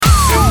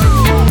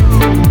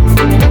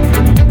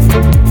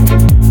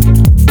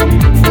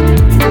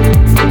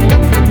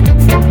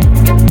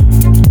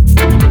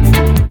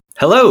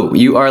Hello,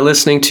 you are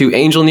listening to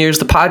Angel Nears,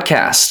 the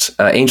podcast.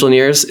 Angel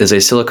Nears is a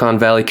Silicon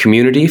Valley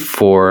community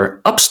for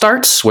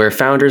upstarts where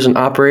founders and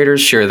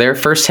operators share their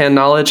firsthand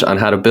knowledge on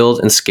how to build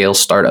and scale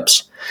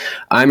startups.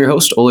 I'm your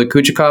host, Oleg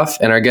Kuchikov,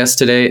 and our guest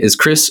today is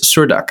Chris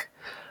Surdak.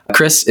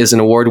 Chris is an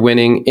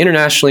award-winning,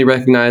 internationally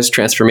recognized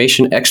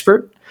transformation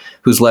expert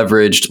who's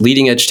leveraged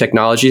leading-edge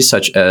technologies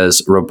such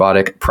as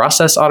robotic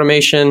process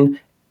automation,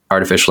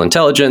 artificial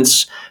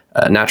intelligence,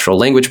 natural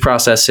language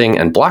processing,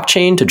 and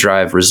blockchain to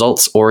drive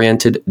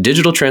results-oriented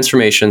digital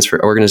transformations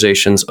for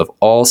organizations of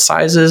all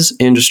sizes,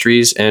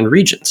 industries, and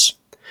regions.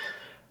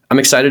 I'm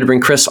excited to bring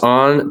Chris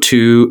on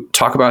to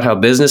talk about how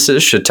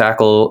businesses should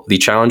tackle the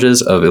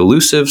challenges of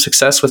elusive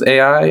success with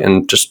AI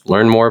and just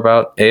learn more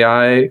about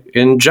AI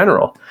in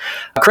general.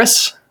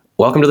 Chris,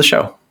 welcome to the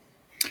show.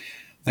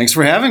 Thanks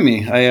for having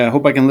me. I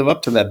hope I can live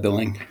up to that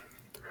billing.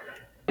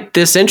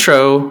 This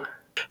intro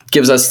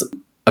gives us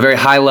a very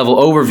high-level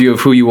overview of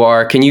who you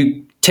are. Can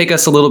you take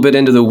us a little bit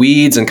into the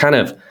weeds and kind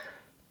of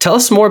tell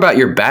us more about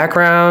your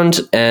background?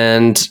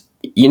 And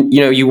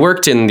you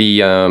worked in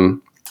the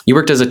you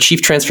worked as a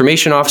chief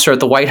transformation officer at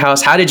the White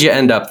House. How did you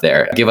end up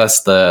there? Give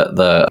us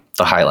the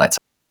highlights.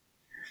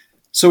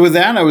 So with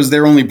that, I was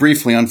there only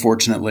briefly,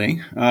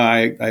 unfortunately.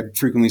 I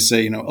frequently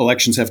say,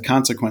 elections have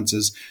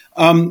consequences,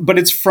 but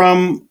it's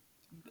from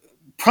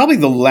probably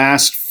the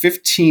last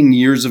 15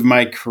 years of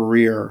my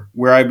career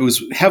where I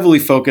was heavily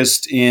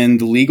focused in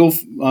the legal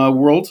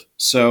world.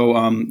 So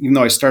even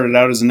though I started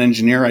out as an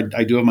engineer,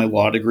 I do have my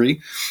law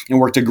degree and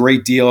worked a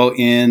great deal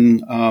in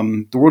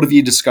the world of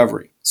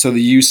e-discovery. So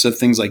the use of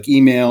things like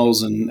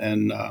emails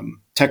and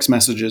text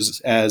messages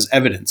as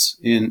evidence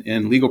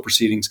in legal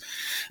proceedings.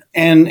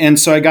 And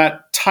so I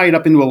got tied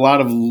up into a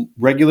lot of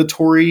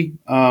regulatory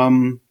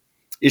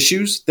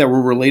issues that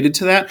were related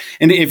to that.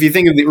 And if you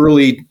think of the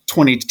early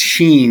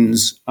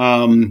 2010s,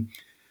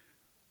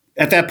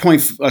 at that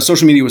point,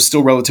 social media was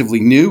still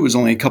relatively new. It was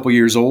only a couple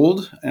years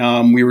old.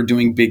 We were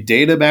doing big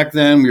data back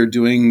then. We were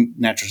doing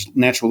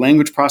natural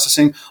language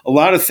processing. A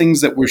lot of things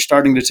that we're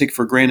starting to take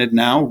for granted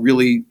now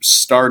really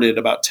started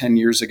about 10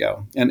 years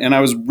ago. And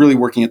I was really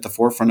working at the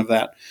forefront of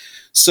that.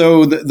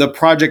 So the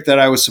project that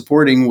I was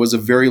supporting was a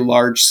very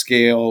large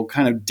scale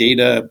kind of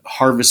data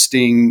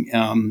harvesting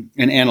and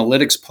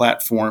analytics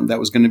platform that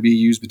was going to be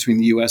used between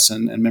the US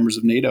and members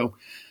of NATO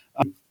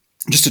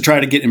just to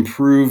try to get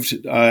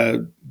improved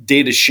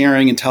data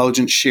sharing,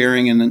 intelligence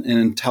sharing, and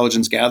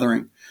intelligence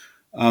gathering.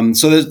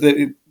 So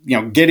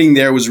getting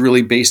there was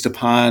really based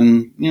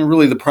upon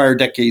really the prior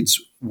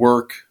decades'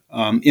 work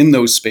in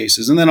those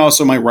spaces, and then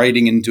also my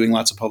writing and doing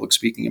lots of public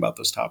speaking about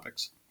those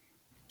topics.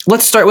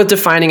 Let's start with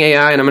defining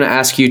AI, and I'm going to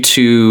ask you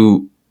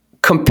to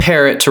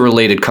compare it to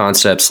related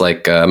concepts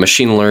like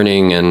machine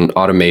learning and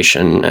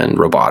automation and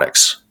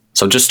robotics.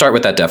 So just start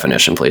with that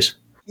definition, please.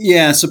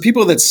 Yeah, so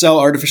people that sell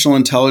artificial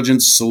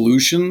intelligence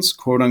solutions,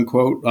 quote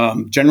unquote,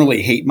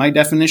 generally hate my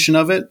definition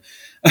of it.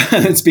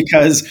 It's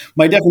because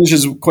my definition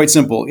is quite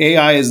simple.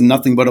 AI is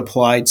nothing but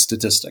applied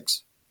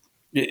statistics.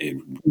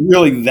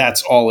 Really,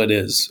 that's all it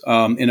is,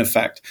 in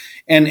effect.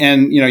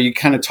 And you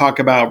kind of talk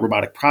about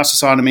robotic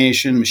process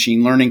automation,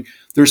 machine learning.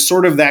 There's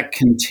sort of that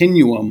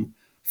continuum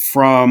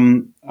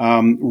from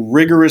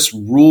rigorous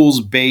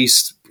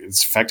rules-based,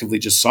 it's effectively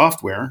just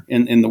software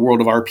in the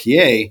world of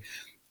RPA,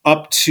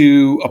 up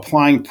to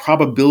applying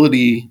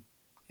probability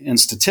and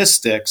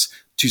statistics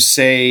to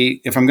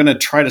say, if I'm going to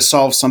try to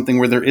solve something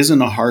where there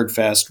isn't a hard,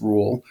 fast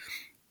rule,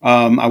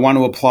 I want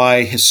to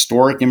apply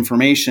historic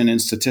information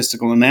and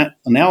statistical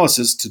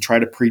analysis to try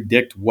to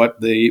predict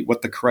what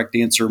the correct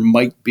answer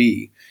might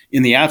be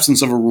in the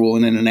absence of a rule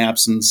and in an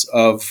absence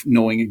of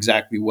knowing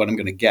exactly what I'm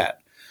going to get.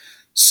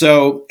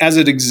 So as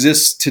it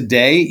exists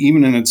today,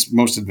 even in its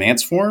most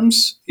advanced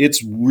forms,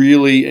 it's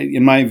really,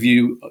 in my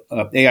view,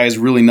 AI is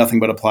really nothing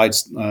but applied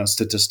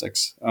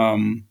statistics.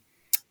 The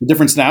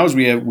difference now is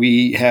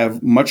we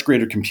have much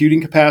greater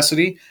computing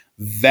capacity,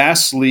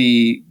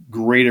 vastly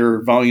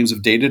greater volumes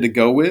of data to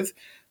go with.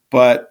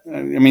 But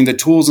the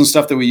tools and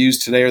stuff that we use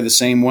today are the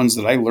same ones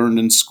that I learned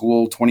in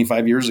school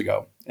 25 years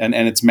ago. And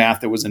it's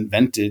math that was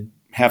invented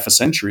half a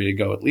century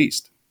ago, at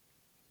least.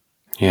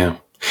 Yeah.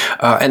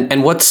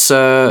 And what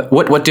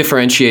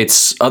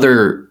differentiates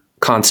other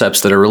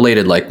concepts that are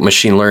related, like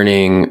machine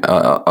learning,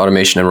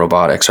 automation, and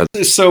robotics?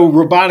 So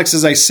robotics,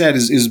 as I said,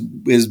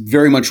 is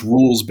very much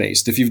rules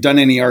based. If you've done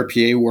any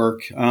RPA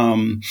work,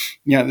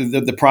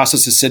 the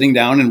process is sitting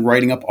down and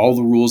writing up all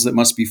the rules that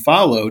must be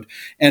followed.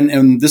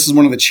 And this is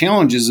one of the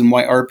challenges in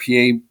why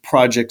RPA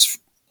projects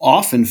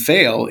often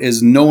fail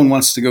is no one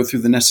wants to go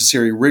through the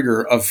necessary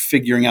rigor of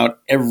figuring out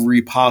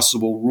every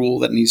possible rule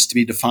that needs to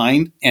be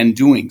defined and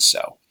doing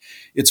so.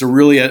 It's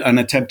really an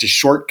attempt to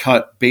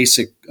shortcut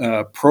basic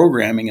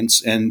programming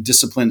and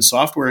disciplined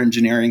software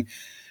engineering.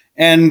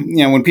 And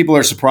when people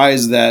are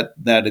surprised that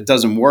it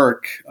doesn't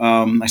work,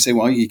 I say,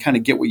 well, you kind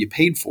of get what you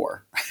paid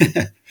for.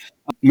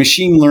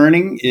 Machine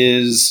learning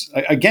is,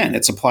 again,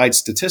 it's applied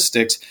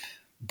statistics,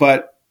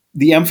 but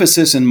the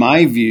emphasis, in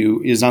my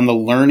view, is on the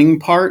learning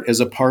part as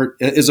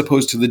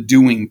opposed to the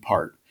doing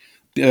part.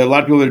 A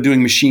lot of people that are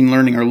doing machine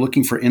learning are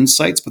looking for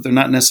insights, but they're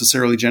not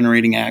necessarily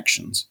generating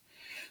actions.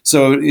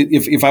 So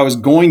if I was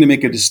going to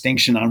make a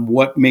distinction on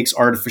what makes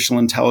artificial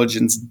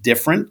intelligence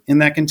different in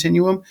that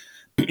continuum,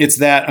 it's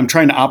that I'm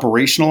trying to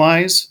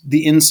operationalize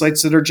the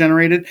insights that are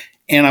generated,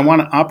 and I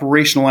want to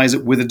operationalize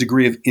it with a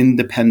degree of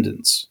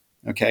independence.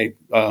 Okay,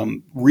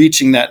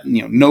 reaching that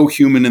no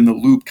human in the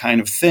loop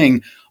kind of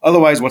thing.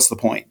 Otherwise, what's the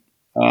point?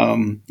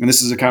 And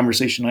this is a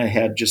conversation I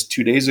had just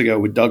 2 days ago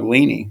with Doug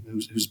Laney,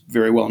 who's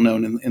very well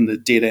known in the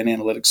data and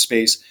analytics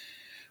space,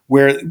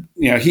 where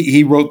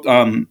he wrote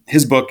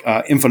his book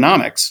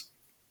Infonomics.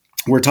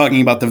 We're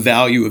talking about the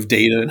value of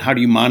data and how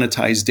do you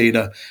monetize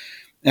data.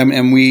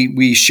 And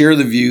we share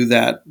the view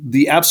that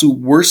the absolute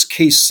worst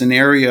case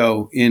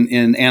scenario in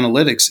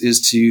analytics is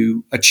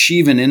to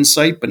achieve an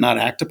insight but not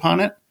act upon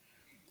it,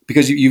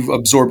 because you've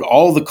absorbed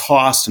all the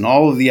cost and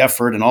all of the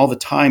effort and all the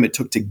time it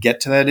took to get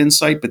to that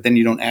insight, but then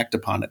you don't act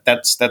upon it.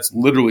 That's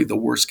literally the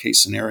worst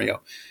case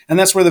scenario. And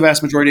that's where the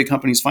vast majority of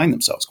companies find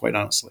themselves, quite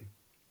honestly.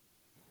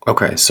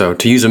 Okay, so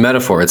to use a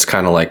metaphor, it's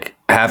kind of like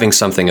having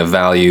something of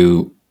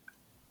value,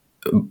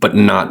 but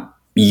not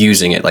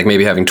using it. Like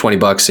maybe having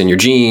 $20 in your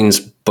jeans,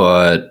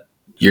 but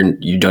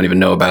you don't even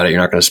know about it.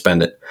 You're not going to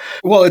spend it.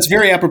 Well, it's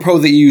very apropos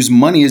that you use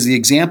money as the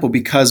example,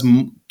 because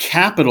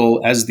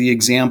capital as the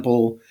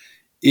example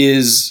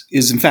is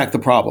in fact the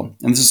problem.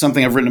 And this is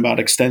something I've written about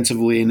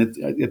extensively, and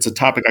it's a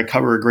topic I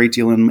cover a great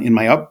deal in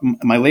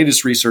my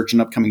latest research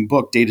and upcoming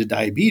book, Data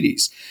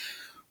Diabetes,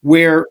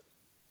 where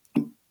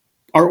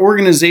our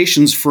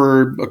organizations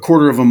for a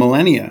quarter of a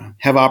millennia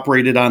have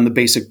operated on the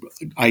basic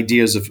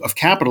ideas of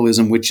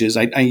capitalism, which is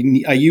I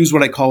use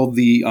what I call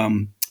the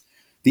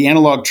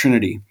analog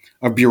trinity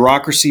of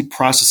bureaucracy,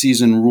 processes,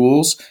 and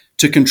rules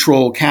to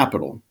control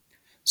capital.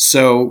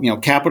 So,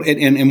 capital,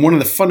 and one of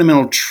the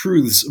fundamental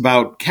truths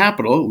about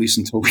capital, at least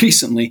until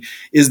recently,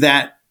 is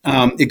that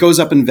it goes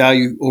up in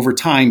value over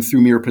time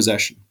through mere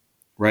possession,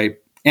 right?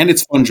 And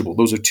it's fungible.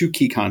 Those are two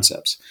key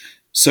concepts.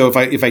 So if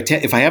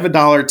I have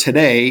 $1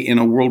 today in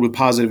a world with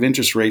positive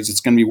interest rates,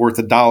 it's going to be worth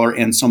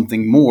 $1 and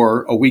something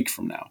more a week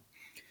from now.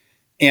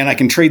 And I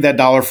can trade that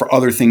dollar for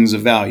other things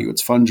of value.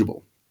 It's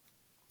fungible.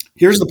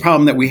 Here's the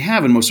problem that we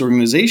have in most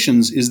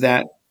organizations is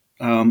that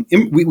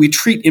we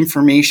treat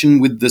information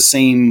with the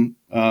same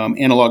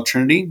analog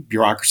trinity: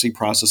 bureaucracy,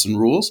 process, and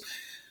rules.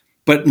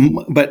 But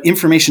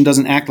information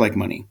doesn't act like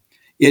money.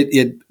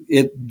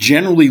 It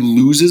generally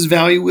loses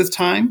value with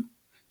time.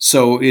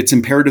 So it's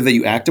imperative that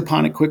you act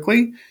upon it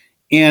quickly.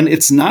 And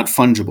it's not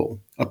fungible.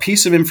 A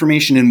piece of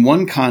information in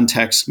one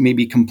context may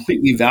be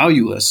completely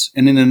valueless,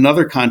 and in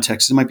another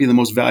context, it might be the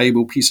most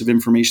valuable piece of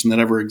information that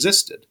ever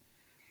existed.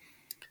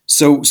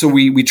 So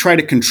we try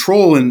to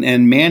control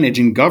and manage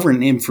and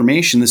govern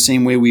information the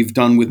same way we've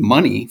done with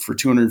money for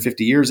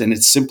 250 years, and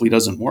it simply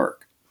doesn't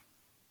work.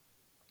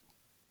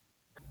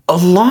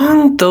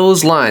 Along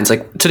those lines,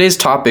 like today's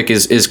topic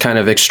is kind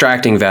of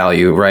extracting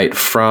value, right,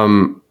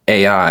 from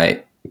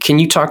AI. Can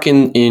you talk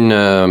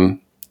in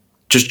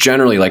just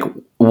generally, like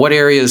what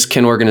areas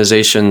can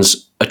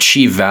organizations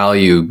achieve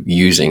value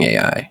using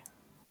AI?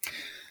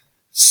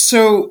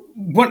 So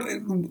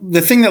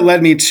the thing that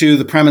led me to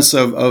the premise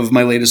of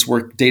my latest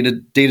work, Data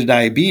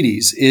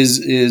Diabetes,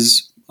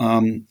 is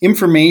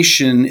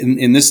information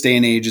in this day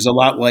and age is a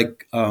lot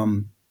like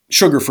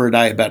sugar for a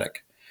diabetic,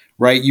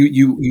 right?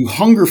 You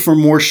hunger for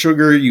more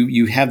sugar,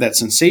 you have that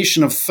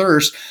sensation of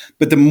thirst,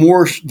 but the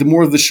more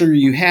of the sugar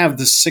you have,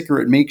 the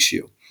sicker it makes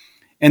you.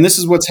 And this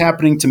is what's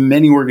happening to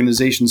many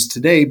organizations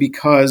today,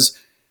 because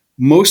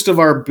most of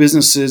our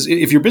businesses,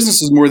 if your business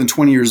is more than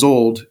 20 years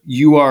old,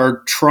 you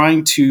are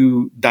trying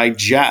to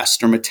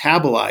digest or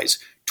metabolize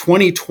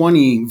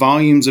 2020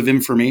 volumes of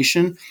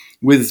information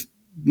with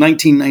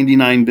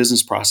 1999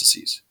 business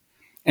processes.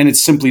 And it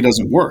simply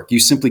doesn't work. You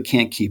simply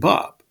can't keep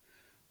up.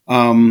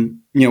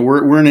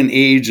 We're in an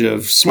age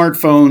of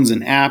smartphones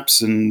and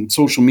apps and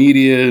social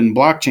media and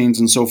blockchains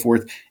and so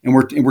forth, and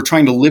we're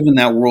trying to live in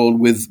that world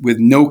with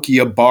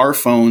Nokia bar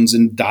phones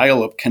and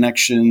dial-up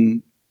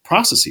connection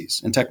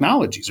processes and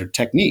technologies or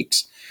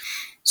techniques.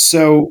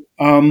 So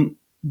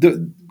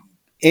the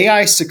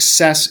AI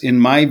success, in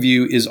my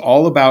view, is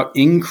all about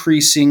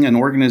increasing an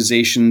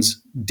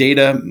organization's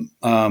data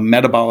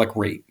metabolic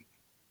rate.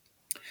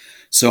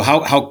 So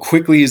how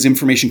quickly is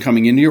information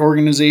coming into your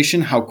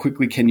organization? How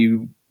quickly can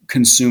you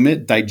consume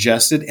it,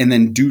 digest it, and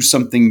then do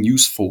something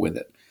useful with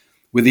it,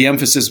 with the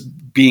emphasis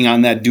being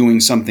on that doing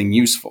something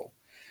useful.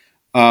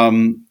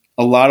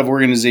 A lot of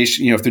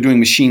organizations, if they're doing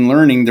machine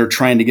learning, they're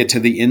trying to get to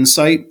the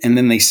insight, and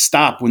then they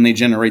stop when they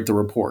generate the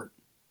report.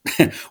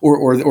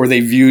 or they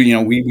view,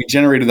 we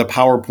generated the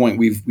PowerPoint,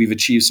 we've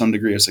achieved some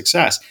degree of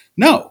success.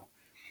 No.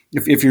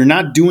 If you're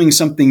not doing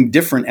something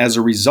different as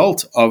a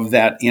result of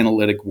that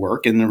analytic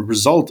work and the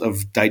result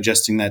of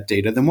digesting that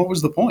data, then what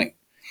was the point?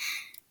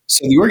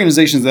 So the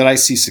organizations that I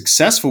see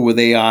successful with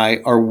AI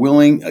are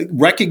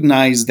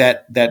recognize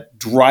that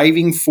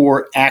driving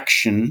for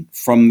action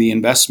from the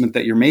investment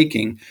that you're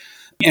making,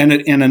 and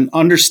an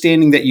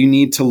understanding that you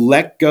need to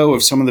let go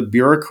of some of the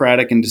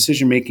bureaucratic and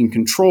decision-making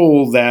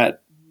control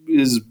that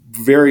is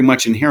very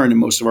much inherent in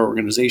most of our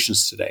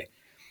organizations today.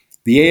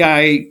 The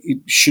AI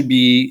should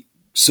be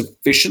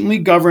sufficiently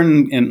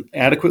governed and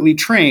adequately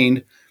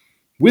trained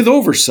with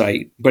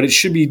oversight, but it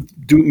should be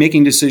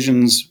making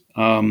decisions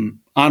on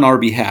our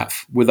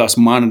behalf with us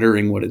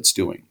monitoring what it's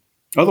doing.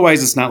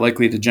 Otherwise, it's not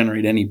likely to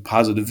generate any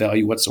positive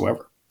value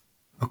whatsoever.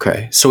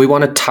 Okay, so we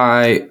want to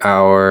tie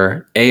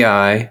our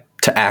AI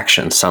to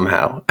action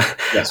somehow.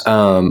 Yes.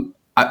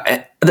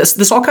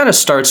 This all kind of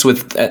starts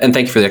with, and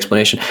thank you for the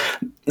explanation.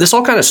 This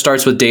all kind of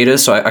starts with data,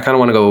 so I kind of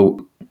want to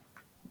go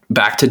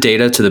back to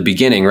data to the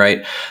beginning,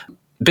 right?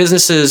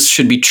 Businesses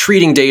should be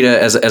treating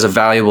data as a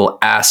valuable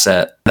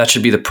asset. That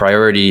should be the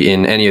priority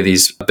in any of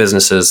these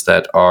businesses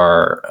that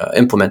are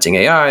implementing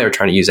AI or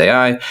trying to use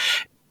AI.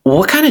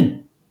 What kind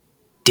of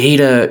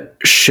data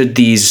should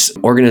these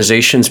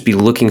organizations be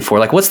looking for?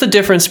 Like, what's the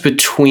difference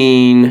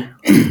between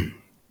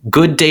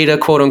good data,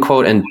 quote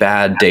unquote, and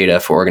bad data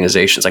for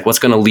organizations? Like, what's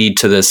going to lead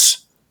to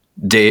this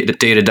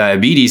data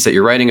diabetes that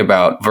you're writing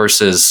about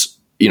versus,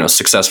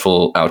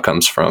 successful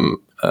outcomes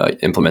from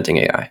implementing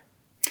AI?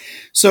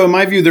 So in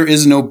my view, there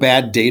is no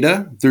bad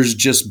data. There's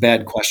just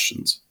bad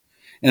questions.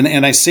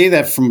 And I say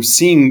that from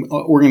seeing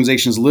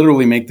organizations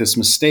literally make this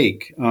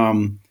mistake.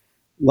 A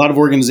lot of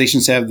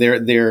organizations have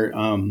their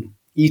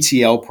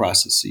ETL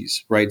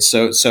processes, right?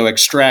 So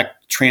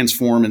extract,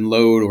 transform, and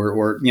load,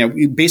 or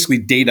basically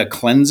data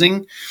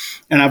cleansing.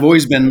 And I've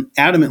always been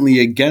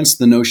adamantly against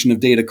the notion of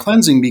data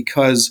cleansing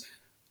because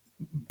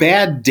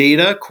bad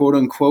data, quote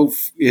unquote,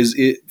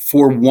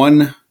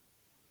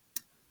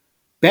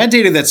 bad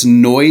data that's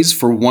noise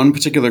for one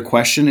particular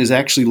question is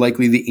actually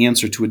likely the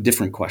answer to a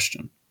different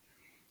question.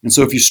 And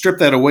so if you strip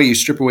that away, you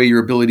strip away your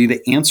ability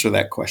to answer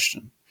that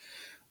question.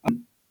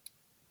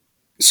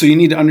 So you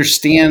need to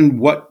understand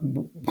what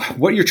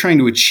you're trying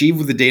to achieve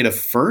with the data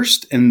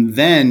first, and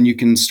then you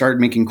can start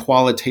making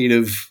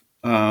qualitative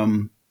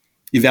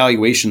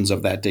evaluations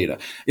of that data.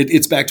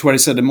 It's back to what I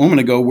said a moment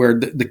ago, where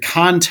the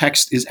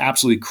context is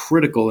absolutely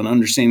critical in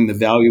understanding the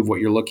value of what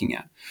you're looking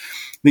at.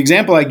 The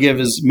example I give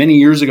is many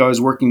years ago, I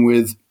was working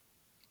with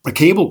a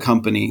cable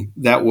company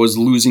that was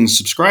losing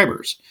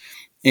subscribers,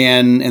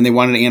 and they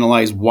wanted to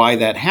analyze why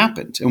that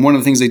happened. And one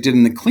of the things they did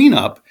in the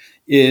cleanup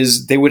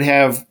is they would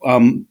have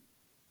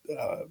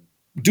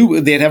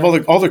they'd have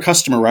all their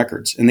customer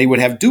records, and they would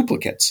have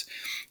duplicates.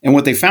 And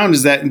what they found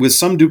is that with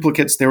some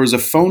duplicates, there was a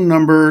phone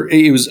number.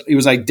 It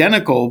was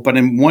identical, but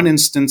in one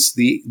instance,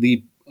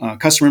 the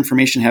customer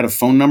information had a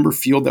phone number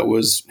field that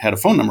had a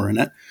phone number in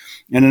it,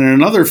 and in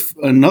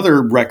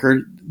another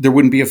record, there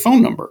wouldn't be a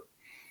phone number.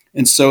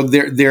 And so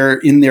they're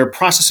in their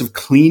process of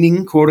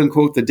cleaning, quote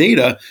unquote, the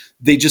data.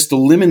 They just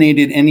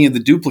eliminated any of the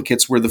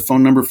duplicates where the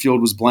phone number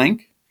field was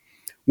blank.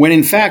 When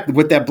in fact,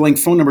 what that blank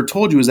phone number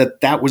told you is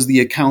that was the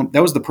account,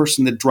 that was the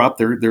person that dropped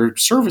their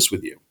service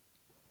with you.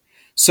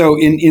 So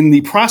in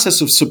the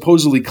process of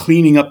supposedly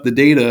cleaning up the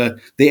data,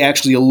 they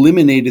actually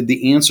eliminated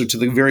the answer to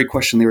the very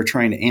question they were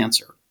trying to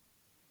answer.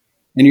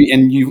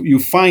 And you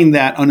find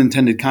that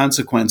unintended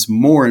consequence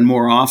more and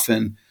more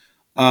often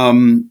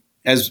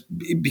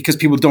because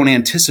people don't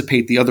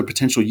anticipate the other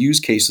potential use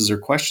cases or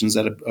questions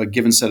that a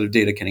given set of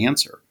data can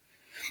answer.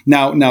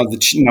 Now,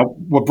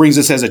 what brings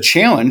us as a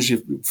challenge,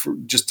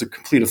 just to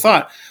complete a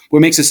thought,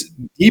 what makes us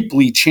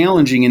deeply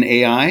challenging in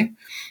AI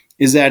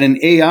is that in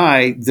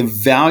AI, the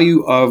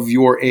value of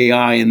your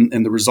AI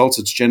and the results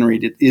it's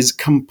generated is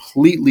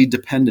completely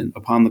dependent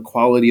upon the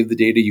quality of the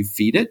data you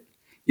feed it.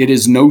 It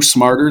is no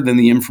smarter than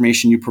the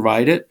information you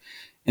provide it.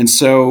 And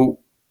so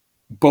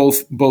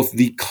both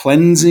the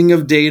cleansing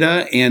of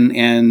data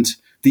and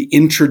the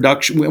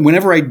introduction,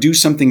 whenever I do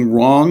something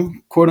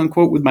wrong, quote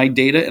unquote, with my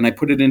data and I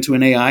put it into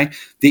an AI,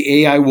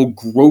 the AI will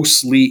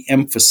grossly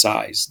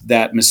emphasize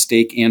that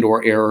mistake and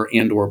or error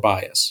and or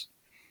bias.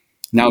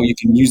 Now you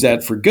can use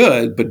that for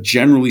good, but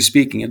generally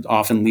speaking, it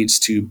often leads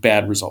to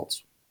bad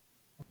results.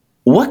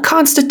 What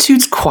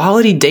constitutes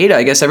quality data?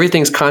 I guess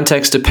everything's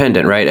context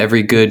dependent, right?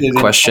 Every good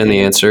question, the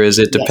answer is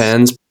it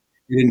depends.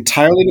 It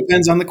entirely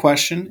depends on the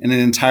question, and it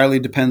entirely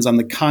depends on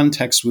the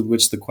context with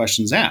which the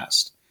question's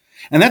asked.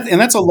 And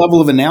that's a level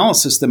of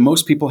analysis that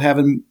most people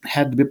haven't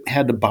had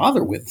to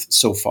bother with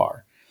so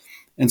far.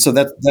 And so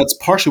that's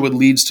partially what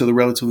leads to the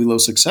relatively low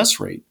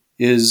success rate.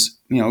 Is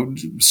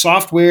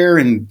software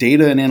and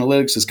data and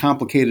analytics is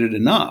complicated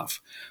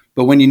enough,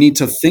 but when you need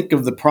to think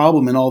of the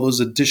problem in all those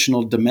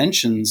additional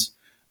dimensions,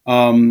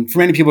 for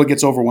many people it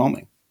gets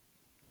overwhelming.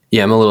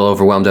 Yeah, I'm a little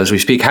overwhelmed as we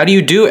speak. How do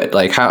you do it?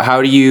 Like,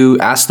 how do you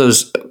ask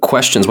those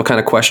questions? What kind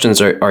of questions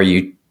are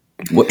you?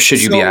 What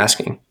should you be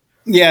asking?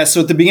 Yeah,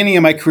 so at the beginning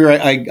of my career,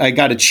 I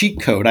got a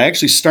cheat code. I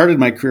actually started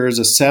my career as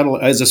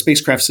a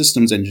spacecraft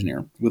systems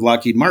engineer with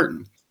Lockheed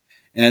Martin,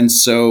 and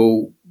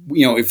so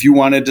if you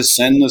wanted to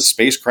send a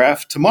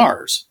spacecraft to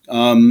Mars,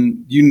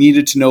 you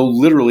needed to know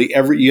literally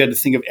you had to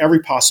think of every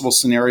possible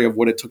scenario of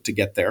what it took to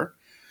get there.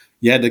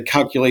 You had to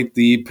calculate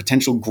the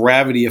potential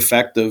gravity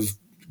effect of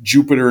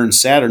Jupiter and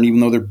Saturn, even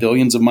though they're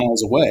billions of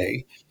miles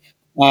away.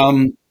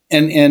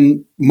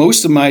 And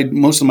most of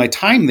my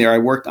time there, I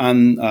worked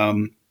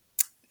on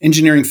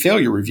engineering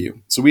failure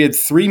review. So we had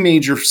 3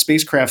 major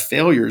spacecraft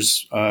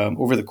failures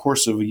over the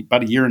course of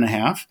about a year and a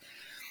half.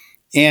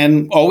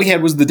 And all we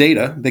had was the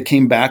data that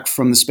came back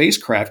from the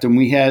spacecraft. And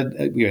we had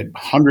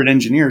 100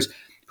 engineers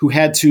who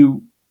had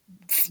to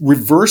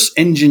reverse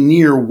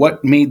engineer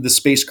what made the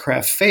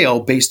spacecraft fail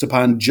based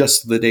upon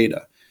just the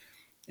data.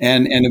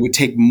 And it would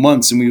take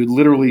months, and we would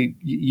literally,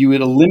 you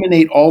would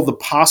eliminate all the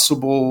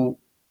possible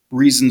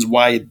reasons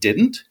why it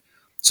didn't,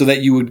 so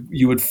that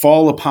you would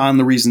fall upon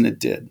the reason it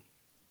did.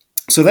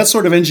 So that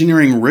sort of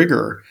engineering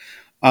rigor,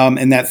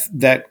 and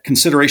that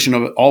consideration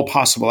of all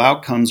possible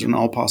outcomes and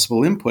all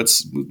possible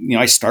inputs.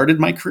 I started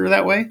my career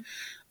that way,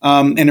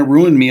 and it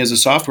ruined me as a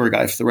software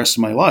guy for the rest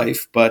of my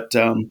life. But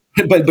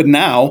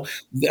now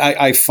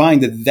I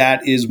find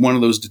that is one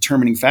of those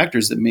determining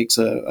factors that makes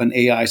an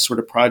AI sort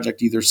of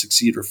project either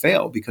succeed or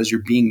fail, because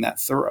you're being that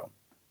thorough.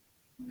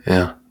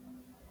 Yeah.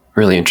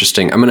 Really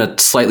interesting. I'm going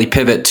to slightly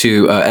pivot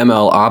to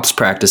ML ops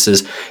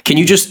practices. Can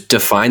you just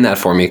define that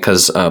for me?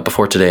 Because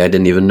before today, I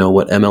didn't even know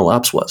what ML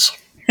ops was.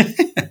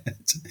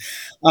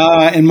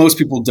 And most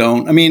people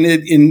don't. I mean,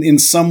 in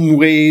some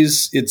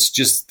ways, it's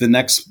just the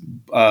next.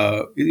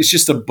 It's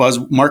just a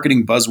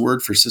marketing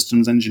buzzword for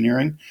systems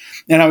engineering.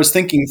 And I was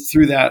thinking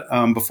through that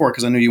before,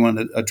 because I know you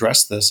wanted to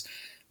address this.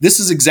 This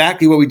is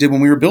exactly what we did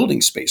when we were building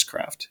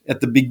spacecraft.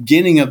 At the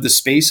beginning of the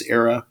space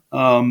era,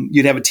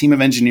 you'd have a team of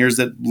engineers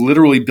that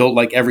literally built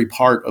like every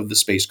part of the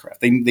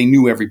spacecraft. They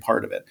knew every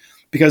part of it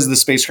because the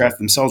spacecraft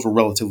themselves were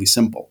relatively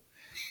simple.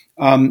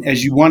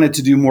 As you wanted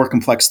to do more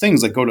complex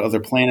things, like go to other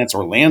planets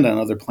or land on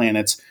other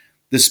planets,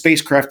 the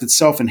spacecraft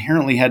itself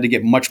inherently had to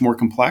get much more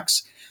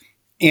complex.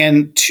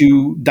 And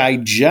to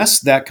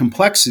digest that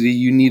complexity,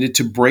 you needed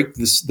to break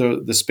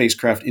the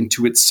spacecraft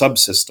into its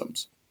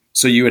subsystems.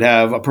 So you would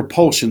have a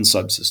propulsion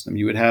subsystem,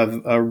 you would have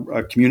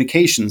a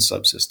communication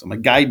subsystem, a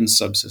guidance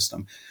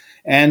subsystem.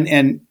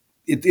 And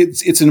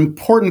it's an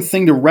important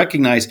thing to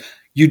recognize.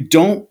 You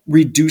don't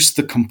reduce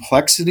the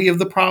complexity of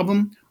the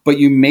problem, but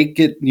you make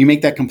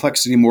that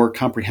complexity more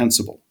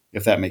comprehensible,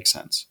 if that makes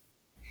sense.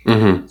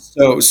 Mm-hmm.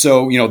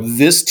 So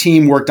this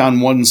team worked on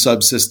one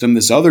subsystem,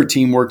 this other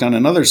team worked on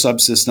another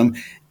subsystem,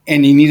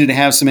 and you needed to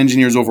have some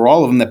engineers over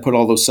all of them that put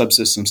all those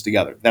subsystems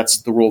together.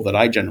 That's the role that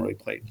I generally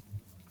played.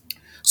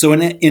 So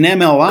in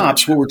ML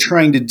ops, what we're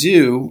trying to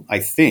do, I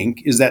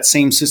think, is that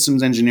same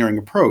systems engineering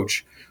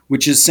approach,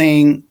 which is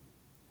saying,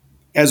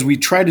 as we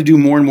try to do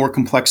more and more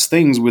complex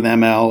things with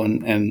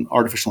ML and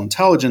artificial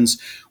intelligence,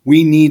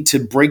 we need to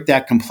break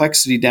that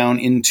complexity down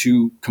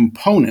into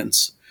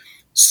components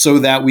so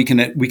that we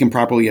can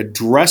properly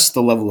address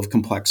the level of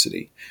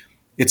complexity.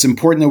 It's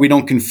important that we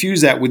don't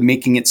confuse that with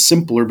making it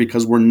simpler,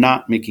 because we're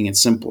not making it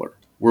simpler.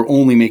 We're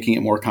only making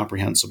it more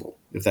comprehensible,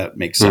 if that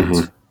makes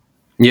sense. Mm-hmm.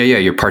 Yeah,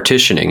 you're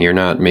partitioning. You're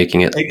not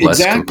making it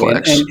less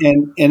complex.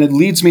 And it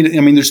leads me to,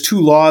 there's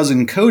 2 laws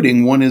in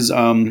coding. One is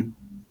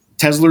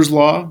Tesler's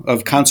law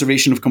of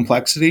conservation of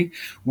complexity,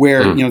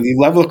 where the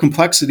level of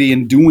complexity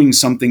in doing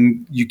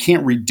something, you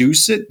can't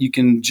reduce it. You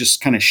can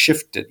just kind of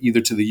shift it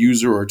either to the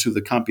user or to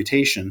the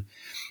computation.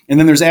 And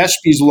then there's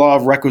Ashby's law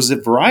of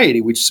requisite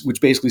variety, which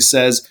basically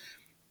says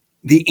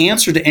the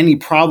answer to any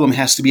problem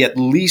has to be at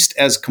least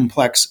as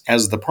complex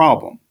as the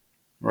problem.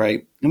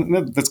 Right.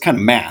 And that's kind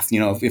of math.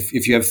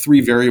 If you have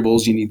 3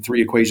 variables, you need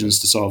 3 equations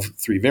to solve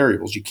 3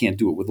 variables. You can't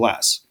do it with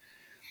less.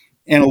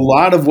 And a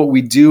lot of what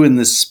we do in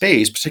this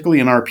space, particularly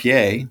in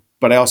RPA,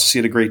 but I also see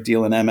it a great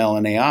deal in ML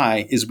and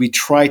AI, is we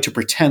try to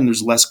pretend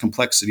there's less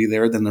complexity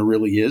there than there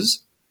really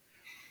is.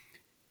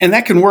 And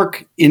that can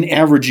work in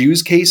average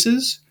use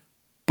cases.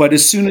 But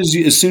as soon as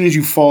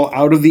you fall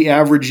out of the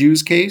average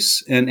use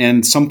case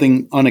and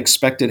something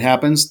unexpected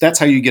happens, that's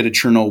how you get a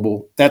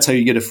Chernobyl. That's how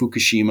you get a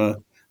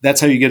Fukushima. That's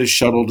how you get a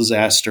shuttle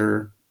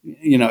disaster.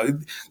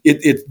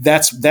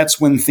 That's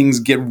when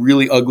things get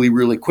really ugly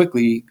really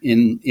quickly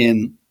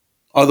in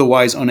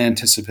otherwise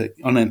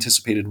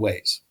unanticipated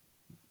ways.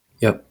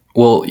 Yep.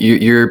 Well,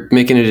 you're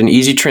making it an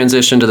easy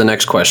transition to the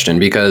next question,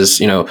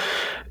 because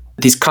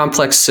these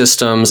complex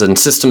systems and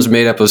systems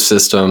made up of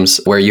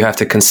systems where you have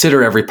to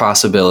consider every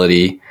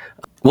possibility.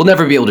 We'll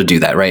never be able to do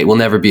that, right? We'll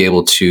never be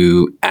able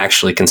to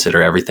actually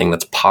consider everything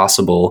that's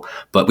possible,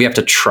 but we have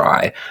to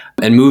try.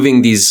 And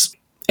moving these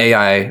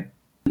AI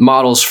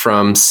models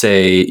from,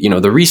 say,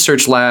 the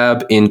research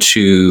lab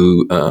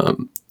into,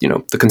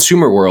 the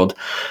consumer world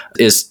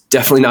is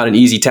definitely not an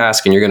easy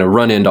task, and you're going to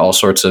run into all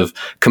sorts of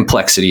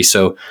complexity.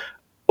 So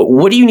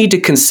what do you need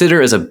to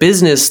consider as a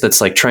business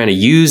that's like trying to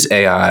use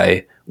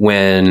AI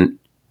when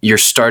you're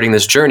starting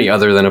this journey,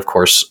 other than, of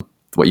course,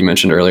 what you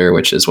mentioned earlier,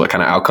 which is what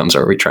kind of outcomes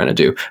are we trying to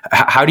do?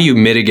 How do you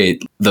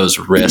mitigate those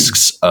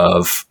risks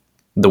of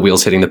the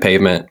wheels hitting the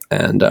pavement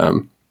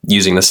and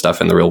using this stuff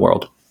in the real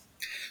world?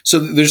 So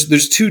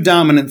there's 2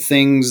 dominant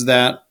things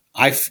that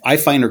I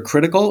find are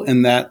critical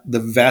and that the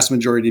vast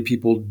majority of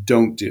people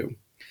don't do.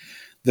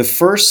 The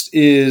first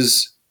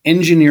is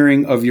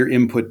engineering of your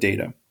input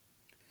data.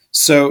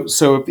 So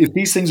if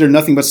these things are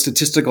nothing but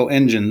statistical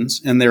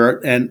engines, and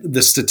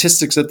the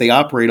statistics that they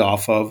operate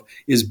off of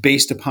is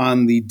based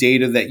upon the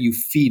data that you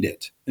feed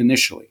it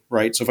initially,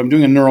 right? So if I'm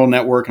doing a neural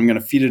network, I'm going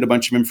to feed it a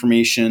bunch of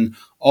information.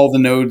 All the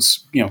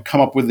nodes, come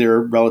up with their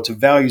relative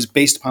values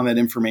based upon that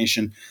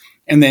information,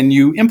 and then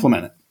you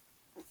implement it.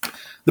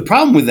 The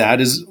problem with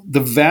that is the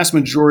vast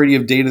majority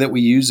of data that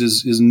we use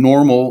is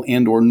normal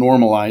and or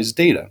normalized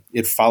data.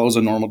 It follows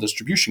a normal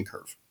distribution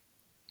curve.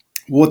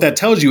 Well, what that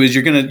tells you is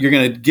you're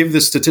gonna give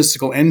this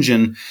statistical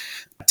engine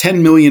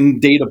 10 million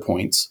data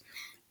points,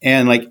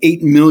 and like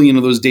 8 million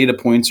of those data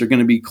points are going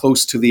to be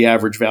close to the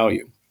average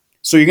value.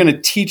 So you're going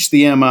to teach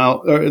the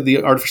ML or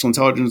the artificial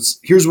intelligence,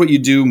 here's what you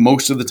do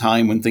most of the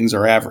time when things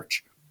are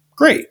average.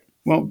 Great.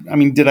 Well, I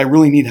mean, did I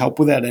really need help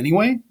with that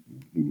anyway?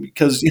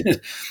 Because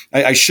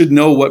I should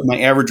know what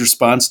my average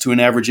response to an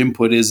average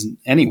input is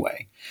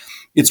anyway.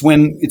 It's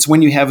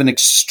when you have an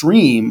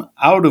extreme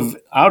out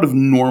of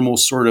normal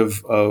sort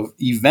of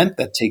event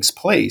that takes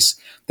place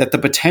that the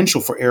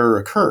potential for error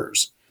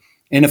occurs.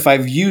 And if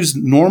I've used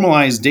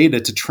normalized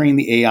data to train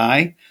the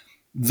AI,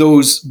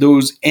 those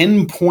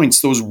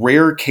endpoints, those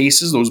rare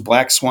cases, those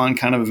black swan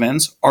kind of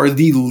events are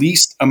the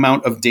least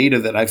amount of data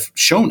that I've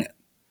shown it.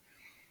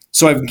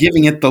 So I'm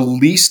giving it the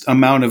least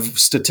amount of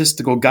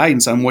statistical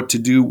guidance on what to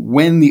do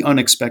when the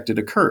unexpected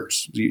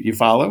occurs. You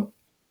follow?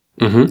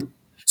 Mm-hmm.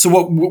 So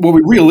what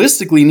we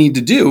realistically need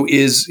to do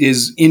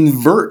is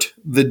invert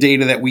the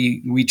data that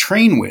we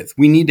train with.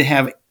 We need to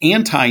have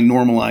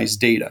anti-normalized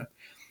data.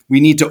 We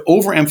need to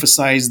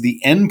overemphasize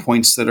the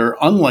endpoints that are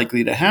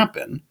unlikely to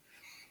happen,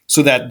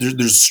 so that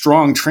there's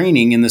strong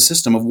training in the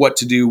system of what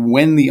to do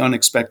when the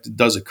unexpected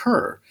does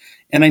occur.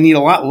 And I need a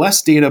lot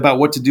less data about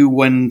what to do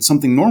when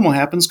something normal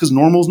happens, because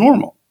normal is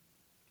normal.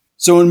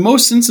 So in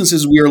most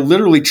instances, we are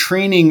literally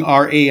training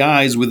our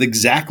AIs with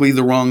exactly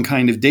the wrong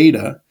kind of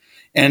data.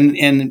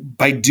 And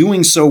by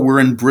doing so,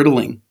 we're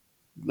embrittling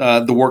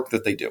the work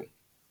that they do.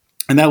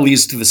 And that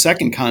leads to the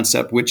second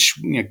concept, which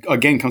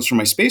again comes from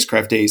my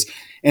spacecraft days,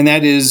 and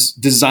that is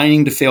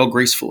designing to fail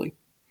gracefully.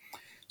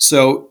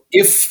 So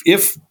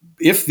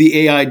if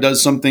the AI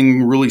does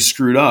something really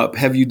screwed up,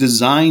 have you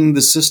designed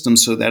the system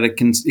so that it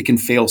can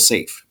fail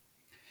safe?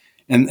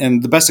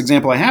 And the best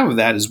example I have of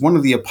that is one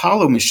of the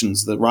Apollo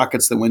missions, the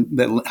rockets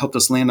that helped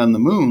us land on the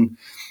moon.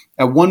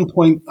 At one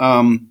point,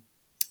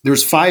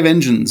 there's 5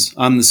 engines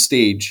on the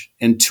stage,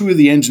 and 2 of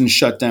the engines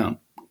shut down.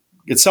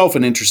 Itself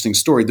an interesting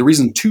story. The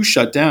reason 2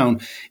 shut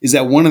down is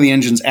that one of the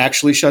engines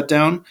actually shut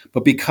down,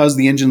 but because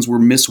the engines were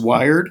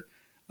miswired,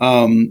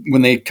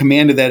 when they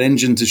commanded that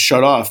engine to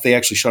shut off, they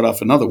actually shut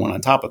off another one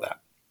on top of that.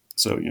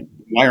 So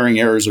wiring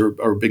errors are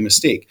a big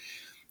mistake.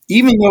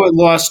 Even though it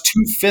lost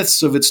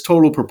 2/5 of its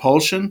total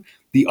propulsion,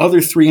 the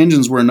other 3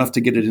 engines were enough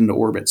to get it into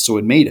orbit, so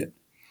it made it.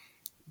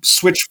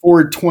 Switch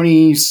forward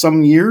 20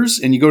 some years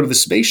and you go to the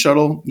space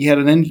shuttle, you had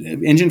an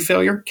engine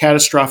failure,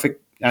 catastrophic,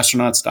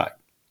 astronauts died.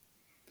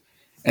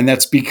 And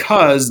that's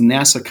because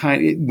NASA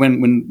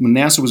when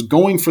NASA was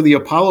going for the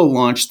Apollo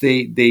launch,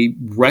 they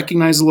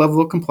recognized the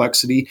level of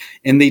complexity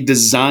and they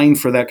designed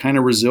for that kind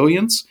of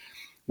resilience.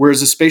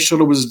 Whereas the space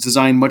shuttle was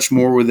designed much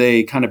more with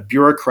a kind of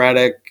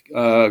bureaucratic,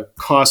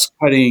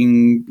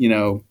 cost-cutting,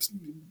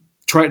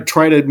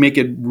 try to make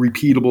it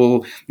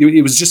repeatable.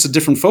 It was just a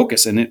different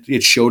focus, and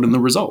it showed in the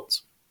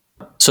results.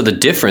 So the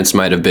difference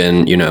might have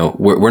been,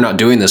 we're not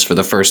doing this for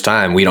the first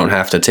time. We don't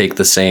have to take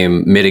the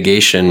same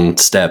mitigation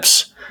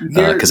steps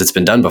because it's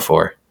been done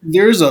before.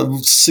 There's a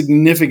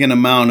significant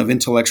amount of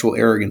intellectual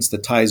arrogance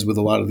that ties with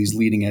a lot of these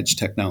leading edge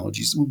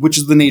technologies, which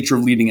is the nature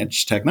of leading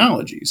edge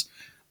technologies.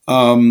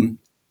 So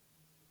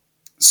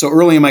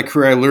early in my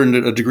career, I learned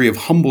a degree of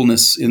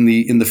humbleness in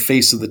the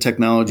face of the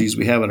technologies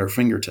we have at our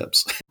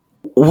fingertips.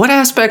 What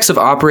aspects of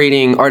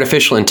operating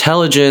artificial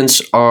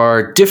intelligence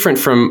are different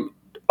from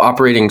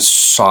operating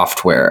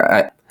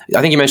software?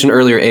 I think you mentioned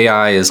earlier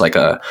AI is like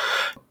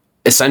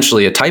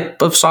essentially a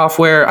type of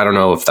software. I don't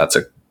know if that's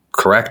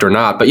correct or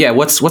not, but yeah,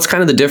 what's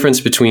kind of the difference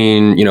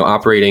between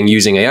operating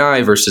using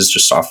AI versus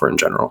just software in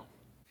general?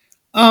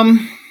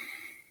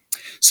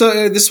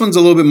 So this one's a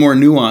little bit more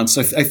nuanced.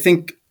 I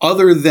think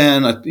other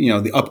than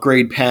the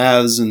upgrade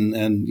paths and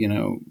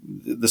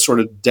the sort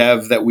of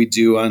dev that we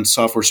do on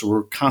software, so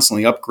we're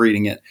constantly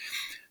upgrading it.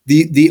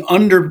 The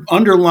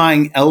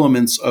underlying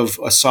elements of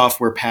a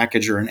software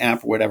package or an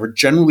app or whatever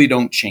generally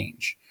don't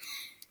change.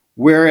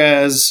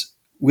 Whereas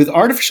with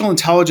artificial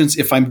intelligence,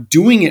 if I'm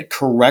doing it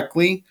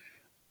correctly,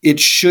 it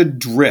should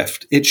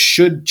drift. It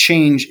should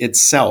change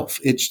itself.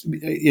 It's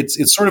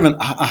sort of a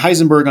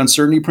Heisenberg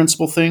uncertainty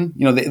principle thing.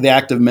 The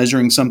act of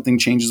measuring something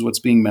changes what's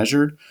being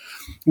measured.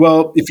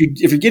 Well, if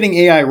you're getting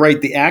AI right,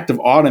 the act of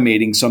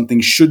automating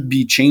something should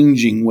be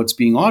changing what's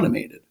being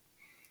automated.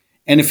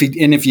 And if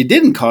you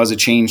didn't cause a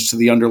change to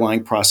the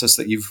underlying process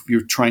that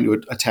you're trying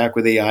to attack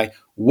with AI,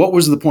 what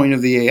was the point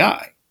of the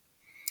AI?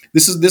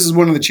 This is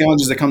one of the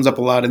challenges that comes up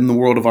a lot in the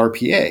world of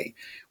RPA,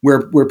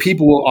 where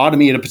people will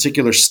automate a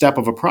particular step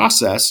of a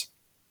process,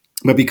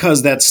 But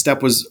because that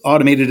step was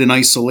automated in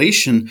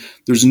isolation,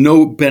 there's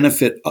no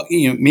benefit.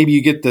 Maybe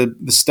you get the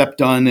step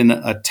done in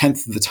a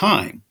tenth of the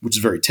time, which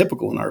is very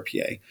typical in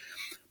RPA.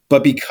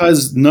 But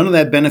because none of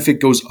that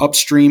benefit goes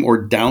upstream or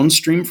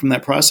downstream from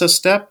that process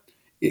step,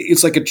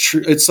 it's like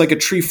a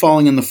tree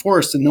falling in the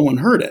forest and no one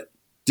heard it.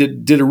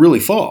 Did it really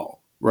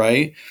fall?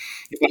 Right?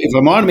 If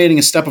I'm automating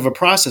a step of a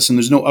process and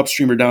there's no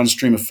upstream or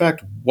downstream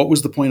effect, what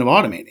was the point of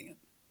automating it?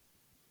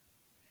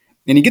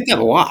 And you get that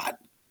a lot.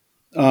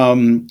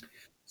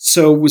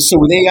 So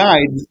with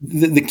AI,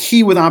 the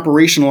key with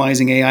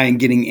operationalizing AI and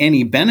getting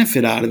any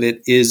benefit out of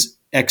it is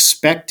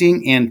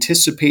expecting,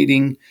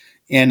 anticipating,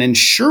 and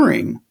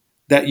ensuring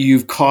that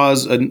you've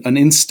caused an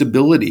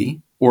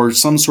instability or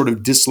some sort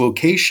of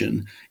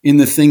dislocation in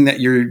the thing that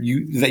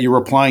you're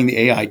applying the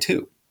AI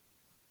to.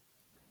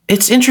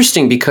 It's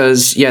interesting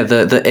because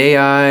the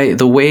AI,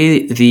 the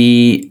way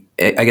the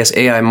I guess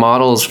AI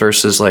models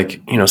versus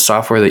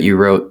software that you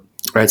wrote,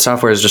 right?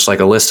 Software is just like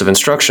a list of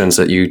instructions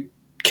that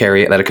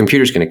a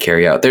computer's going to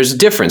carry out. There's a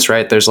difference,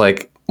 right? There's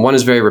like one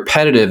is very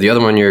repetitive, the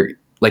other one you're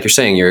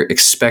saying you're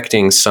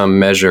expecting some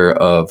measure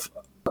of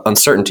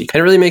uncertainty. And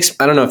it really makes,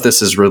 I don't know if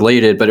this is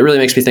related, but it really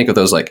makes me think of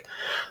those like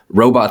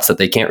robots that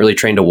they can't really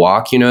train to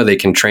walk. They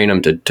can train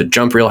them to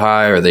jump real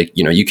high, or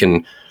you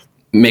can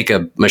make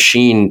a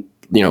machine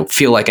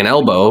feel like an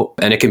elbow,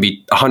 and it can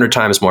be 100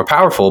 times more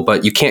powerful,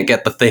 but you can't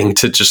get the thing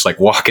to just like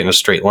walk in a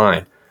straight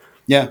line.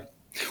 Yeah.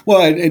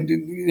 Well,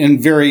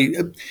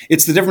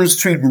 it's the difference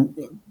between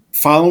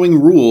following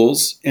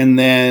rules and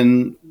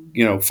then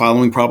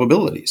following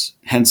probabilities.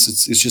 Hence,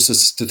 it's just a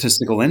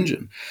statistical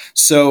engine.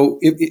 So,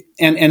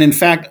 and in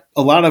fact,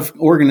 a lot of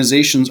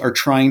organizations are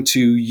trying to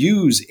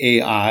use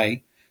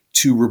AI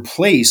to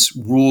replace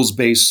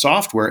rules-based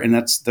software, and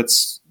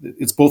it's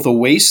both a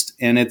waste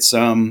and it's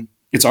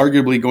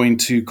arguably going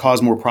to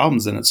cause more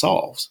problems than it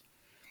solves.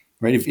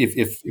 Right?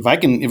 If I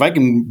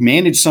can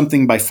manage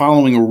something by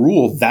following a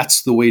rule,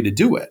 that's the way to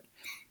do it.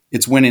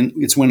 It's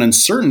when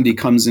uncertainty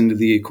comes into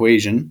the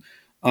equation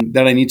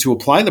that I need to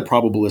apply the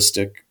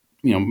probabilistic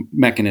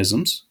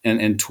mechanisms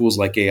and tools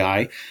like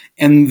AI,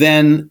 and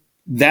then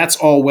that's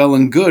all well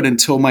and good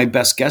until my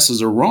best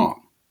guesses are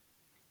wrong.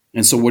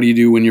 And so, what do you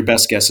do when your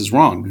best guess is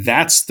wrong?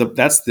 That's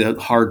the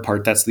hard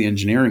part. That's the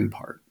engineering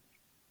part.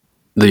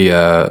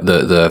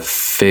 The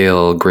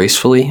fail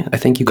gracefully, I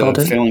think you called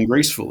it. Failing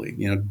gracefully.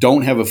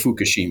 Don't have a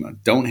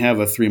Fukushima. Don't have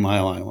a 3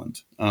 Mile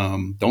Island.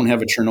 Don't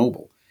have a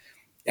Chernobyl.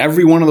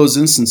 Every one of those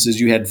instances,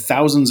 you had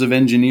thousands of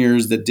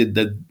engineers that did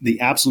the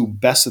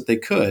absolute best that they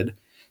could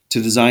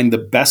to design the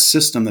best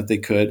system that they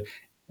could,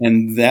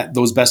 and that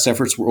those best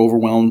efforts were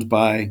overwhelmed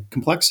by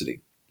complexity.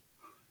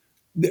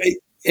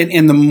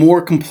 And the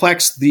more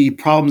complex the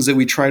problems that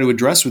we try to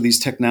address with these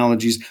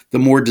technologies, the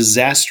more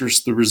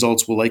disastrous the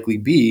results will likely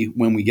be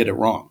when we get it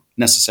wrong,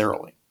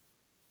 necessarily.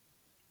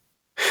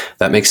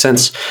 That makes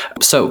sense.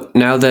 So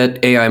now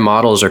that AI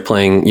models are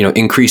playing,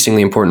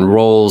 increasingly important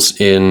roles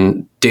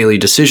in daily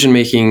decision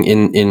making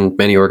in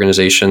many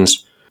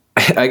organizations,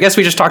 I guess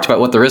we just talked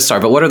about what the risks are,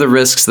 but what are the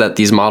risks that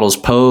these models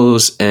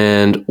pose,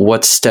 and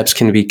what steps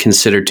can be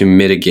considered to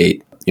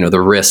mitigate,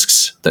 the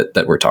risks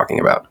that we're talking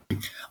about?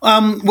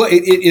 Well,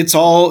 it's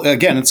all,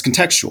 again, it's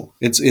contextual.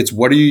 It's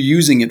what are you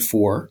using it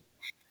for?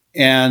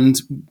 And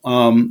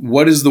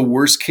what is the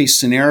worst case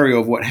scenario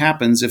of what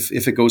happens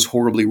if it goes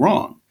horribly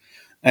wrong?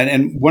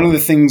 And one of the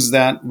things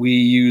that we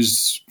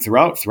used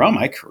throughout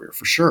my career,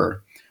 for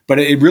sure, but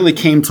it really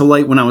came to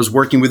light when I was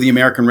working with the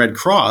American Red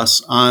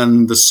Cross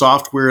on the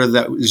software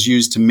that was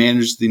used to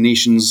manage the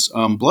nation's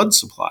blood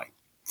supply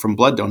from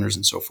blood donors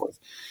and so forth.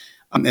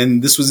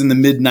 And this was in the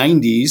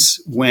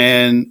mid-90s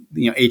when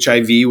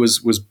HIV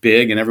was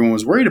big and everyone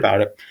was worried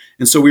about it.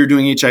 And so we were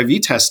doing HIV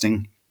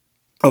testing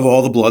of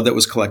all the blood that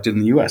was collected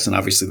in the US, and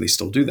obviously they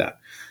still do that.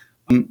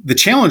 The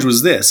challenge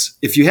was this: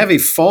 if you have a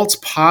false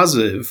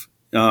positive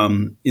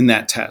in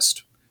that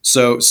test,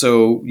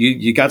 so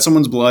you got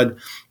someone's blood,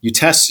 you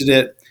tested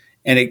it,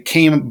 and it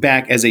came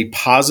back as a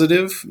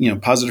positive,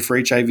 positive for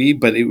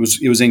HIV, but it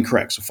was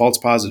incorrect, so false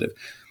positive.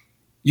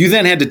 You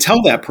then had to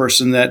tell that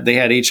person that they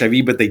had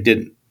HIV, but they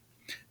didn't.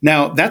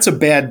 Now, that's a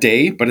bad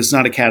day, but it's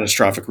not a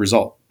catastrophic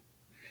result.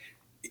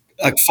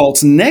 A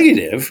false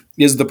negative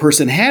is the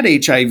person had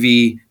HIV,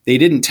 they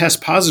didn't test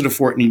positive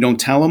for it, and you don't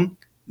tell them.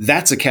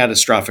 That's a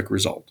catastrophic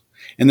result.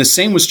 And the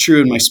same was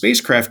true in my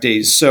spacecraft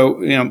days. So,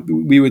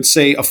 we would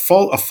say a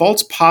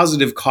false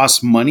positive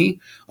costs money,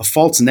 a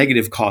false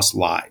negative costs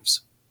lives.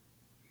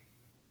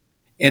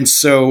 And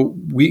so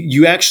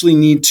you actually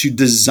need to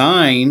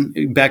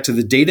design, back to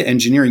the data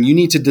engineering, you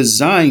need to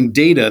design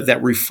data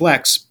that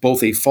reflects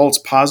both a false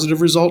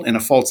positive result and a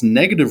false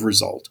negative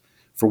result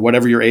for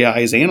whatever your AI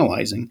is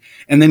analyzing,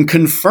 and then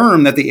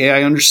confirm that the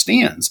AI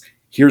understands,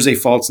 here's a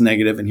false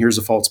negative and here's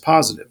a false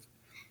positive.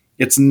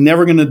 It's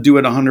never going to do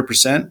it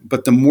 100%,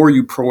 but the more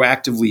you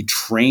proactively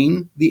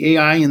train the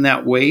AI in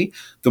that way,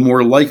 the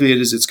more likely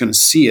it is it's going to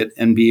see it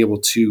and be able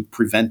to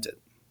prevent it.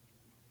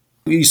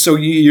 So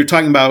you're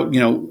talking about,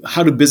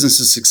 how do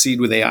businesses succeed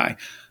with AI?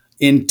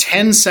 In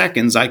 10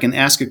 seconds, I can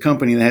ask a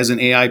company that has an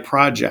AI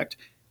project,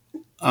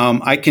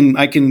 I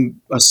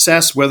can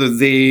assess whether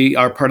they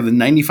are part of the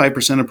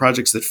 95% of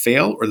projects that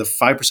fail or the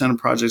 5% of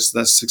projects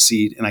that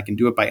succeed, and I can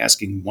do it by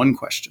asking one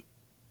question.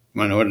 You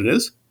want to know what it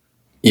is?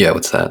 Yeah,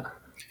 what's that?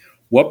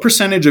 What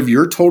percentage of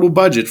your total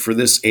budget for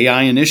this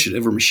AI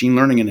initiative or machine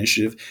learning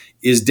initiative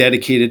is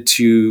dedicated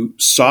to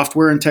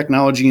software and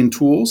technology and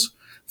tools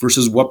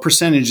versus what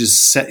percentage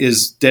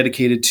is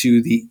dedicated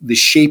to the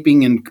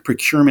shaping and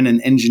procurement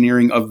and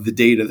engineering of the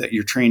data that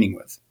you're training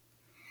with?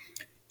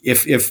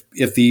 If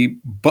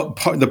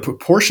the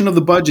proportion of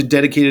the budget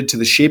dedicated to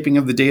the shaping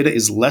of the data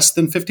is less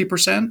than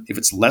 50%, if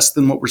it's less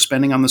than what we're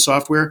spending on the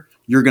software,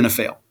 you're going to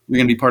fail. You're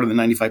going to be part of the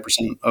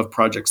 95% of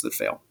projects that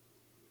fail.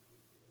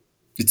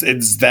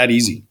 It's that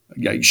easy.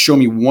 Yeah, you show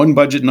me one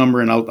budget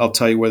number, and I'll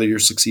tell you whether you're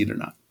succeed or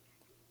not.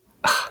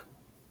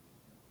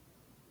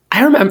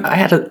 I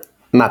remember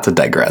not to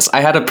digress. I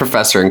had a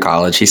professor in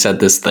college. He said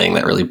this thing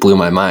that really blew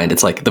my mind.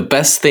 It's like the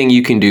best thing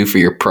you can do for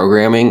your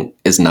programming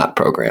is not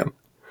program.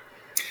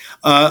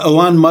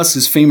 Elon Musk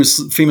is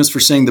famous for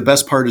saying the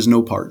best part is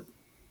no part.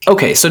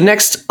 Okay, so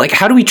next, like,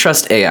 how do we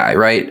trust AI?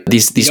 Right?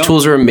 These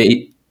tools are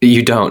made.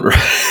 You don't,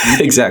 right?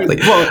 Exactly.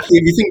 Well, if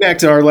you think back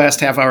to our last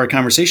half-hour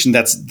conversation,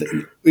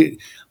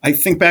 I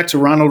think back to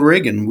Ronald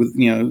Reagan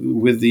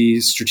with the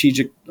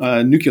strategic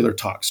nuclear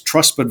talks.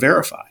 Trust but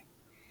verify,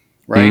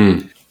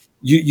 right?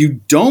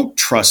 You don't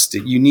trust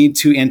it. You need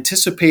to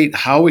anticipate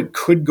how it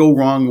could go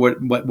wrong,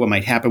 what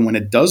might happen when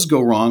it does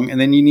go wrong,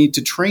 and then you need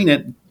to train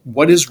it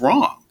what is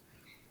wrong,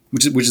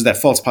 which is that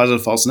false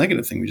positive, false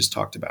negative thing we just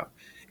talked about.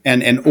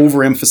 And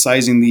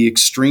overemphasizing the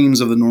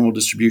extremes of the normal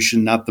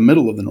distribution, not the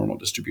middle of the normal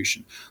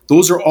distribution.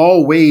 Those are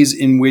all ways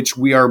in which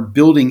we are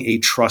building a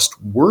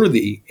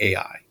trustworthy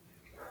AI.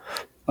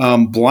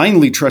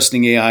 Blindly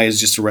trusting AI is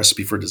just a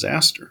recipe for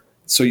disaster.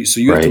 So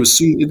you have to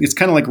assume it's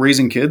kind of like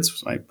raising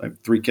kids. I have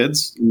 3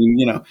 kids. I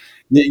mean,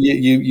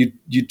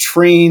 you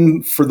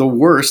train for the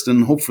worst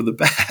and hope for the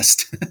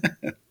best.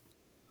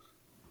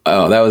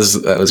 Oh, that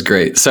was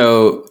great.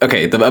 So,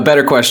 okay, a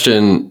better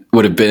question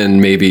would have been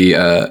maybe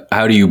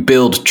how do you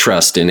build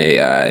trust in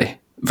AI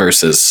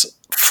versus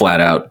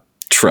flat out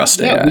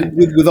trust AI?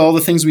 With all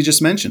the things we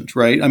just mentioned,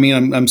 right? I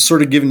mean, I'm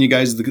sort of giving you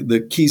guys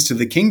the keys to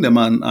the kingdom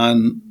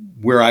on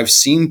where I've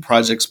seen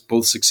projects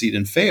both succeed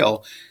and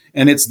fail.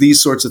 And it's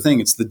these sorts of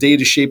things. It's the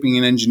data shaping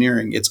and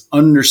engineering. It's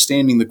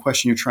understanding the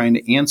question you're trying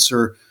to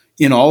answer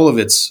in all of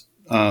its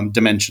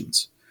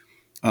dimensions.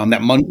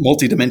 That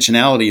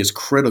multidimensionality is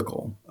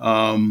critical,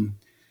 and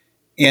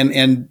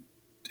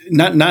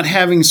not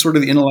having sort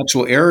of the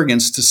intellectual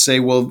arrogance to say,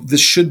 "Well,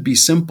 this should be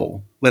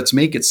simple. Let's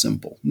make it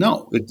simple."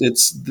 No,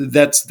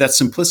 that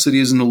simplicity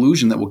is an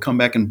illusion that will come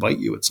back and bite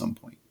you at some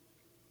point.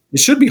 It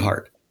should be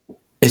hard.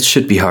 It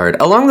should be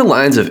hard. Along the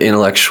lines of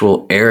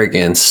intellectual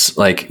arrogance,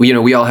 like,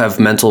 we all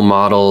have mental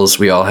models,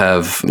 we all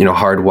have,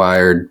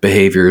 hardwired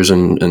behaviors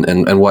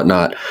and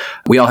whatnot.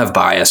 We all have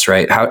bias,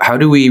 right? How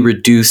do we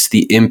reduce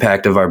the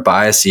impact of our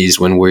biases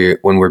when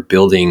we're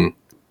building,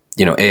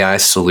 AI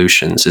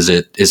solutions? Is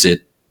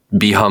it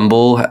be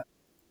humble?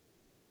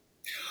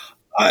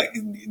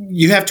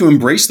 You have to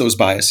embrace those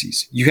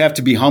biases. You have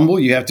to be humble.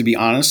 You have to be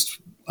honest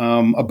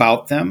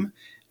about them.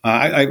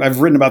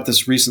 I've written about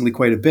this recently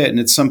quite a bit, and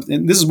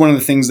this is one of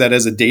the things that,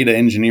 as a data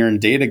engineer and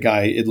data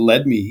guy, it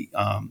led me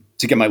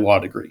to get my law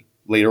degree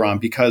later on,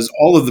 because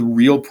all of the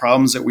real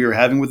problems that we were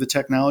having with the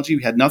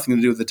technology had nothing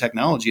to do with the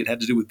technology. It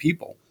had to do with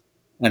people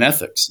and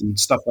ethics and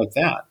stuff like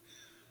that.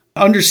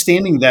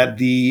 Understanding that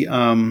the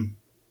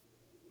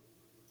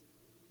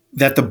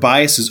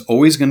bias is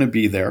always going to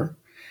be there,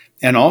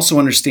 and also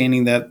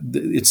understanding that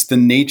it's the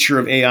nature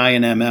of AI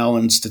and ML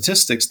and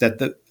statistics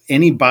that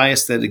any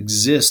bias that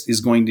exists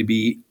is going to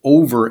be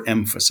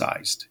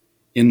overemphasized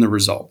in the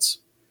results.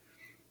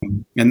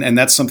 And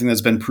that's something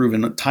that's been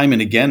proven time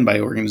and again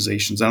by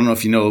organizations. I don't know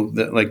if you know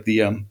that, like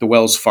the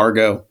Wells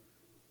Fargo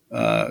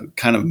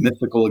kind of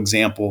mythical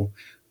example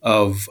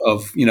of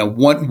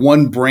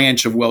one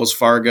branch of Wells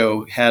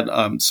Fargo had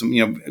some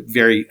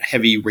very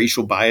heavy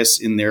racial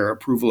bias in their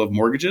approval of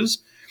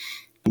mortgages,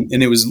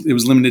 and it was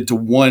limited to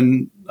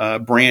one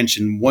branch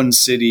in one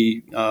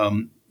city,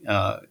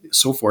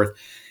 so forth.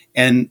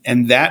 And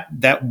that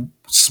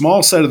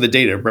small set of the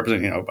data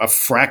representing a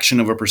fraction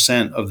of a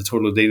percent of the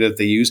total data that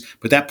they use,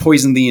 but that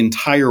poisoned the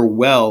entire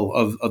well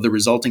of the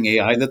resulting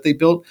AI that they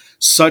built,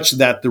 such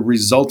that the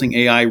resulting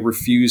AI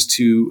refused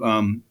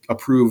to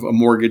approve a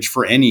mortgage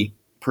for any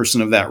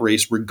person of that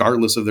race,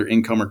 regardless of their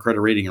income or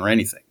credit rating or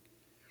anything.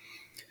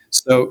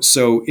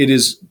 So it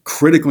is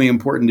critically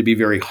important to be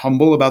very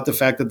humble about the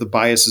fact that the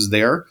bias is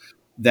there,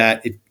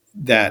 that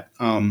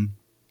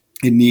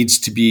it needs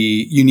to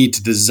be, you need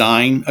to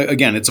design,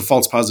 again, it's a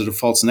false positive,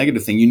 false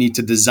negative thing. You need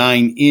to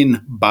design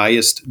in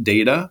biased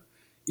data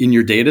in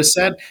your data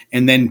set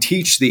and then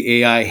teach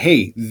the AI,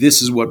 hey,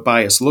 this is what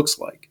bias looks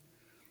like.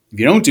 If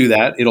you don't do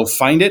that, it'll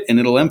find it and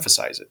it'll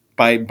emphasize it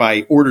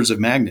by orders of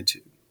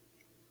magnitude.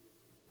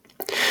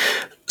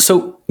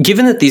 So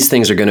given that these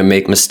things are going to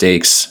make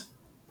mistakes,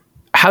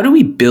 how do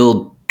we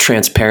build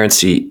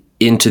transparency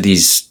into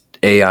these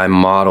AI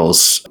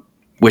models,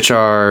 which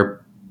are,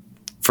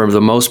 for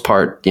the most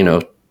part,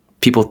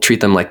 people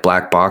treat them like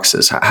black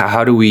boxes.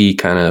 How do we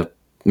kind of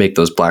make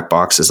those black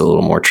boxes a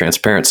little more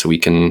transparent so we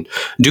can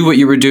do what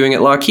you were doing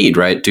at Lockheed,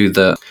 right? Do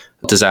the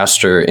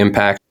disaster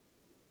impact.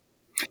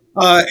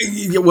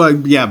 Well,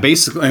 yeah,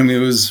 basically, I mean, it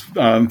was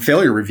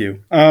failure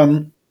review.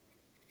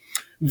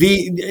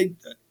 The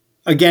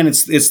Again,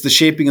 it's the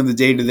shaping of the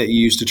data that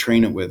you use to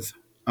train it with.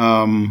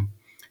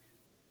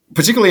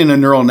 Particularly in a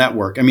neural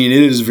network, I mean,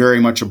 it is very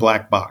much a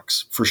black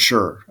box for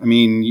sure. I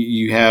mean,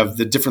 you have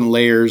the different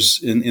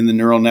layers in the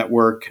neural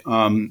network,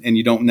 and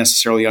you don't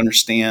necessarily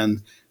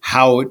understand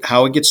how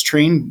it gets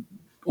trained.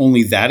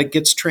 Only that it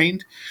gets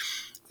trained,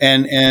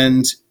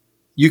 and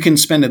you can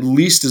spend at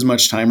least as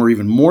much time or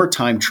even more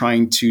time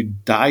trying to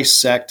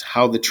dissect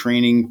how the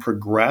training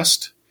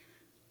progressed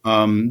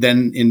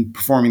than in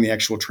performing the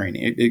actual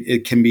training.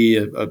 It can be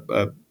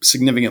a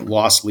significant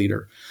loss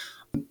leader.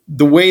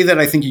 The way that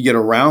I think you get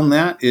around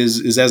that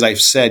is, as I've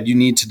said, you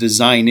need to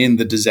design in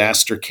the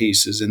disaster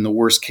cases and the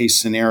worst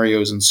case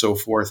scenarios and so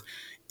forth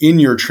in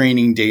your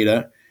training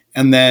data.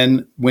 And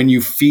then when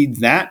you feed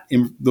that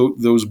in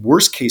those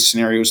worst case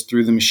scenarios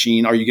through the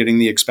machine, are you getting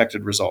the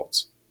expected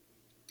results?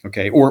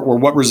 Okay, or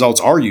what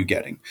results are you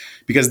getting?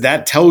 Because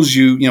that tells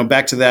you,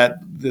 back to that,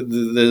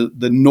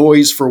 the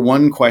noise for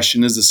one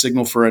question is the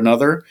signal for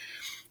another.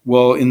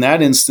 Well, in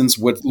that instance,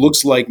 what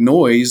looks like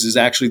noise is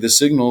actually the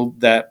signal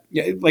that,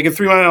 like a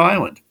 3 Mile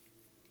Island.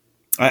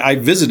 I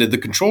visited the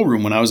control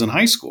room when I was in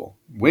high school,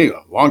 a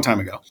long time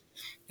ago.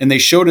 And they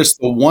showed us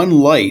the one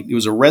light. It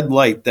was a red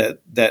light that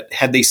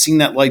had they seen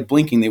that light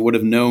blinking, they would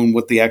have known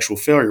what the actual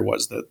failure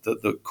was.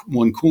 The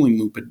one cooling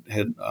loop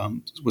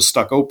was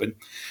stuck open.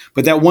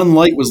 But that one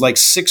light was like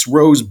 6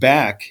 rows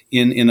back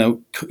in a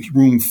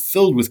room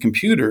filled with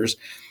computers.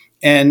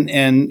 And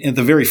at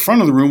the very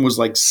front of the room was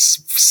like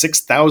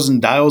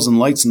 6,000 dials and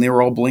lights, and they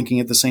were all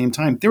blinking at the same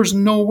time. There's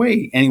no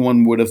way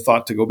anyone would have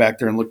thought to go back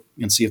there and look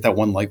and see if that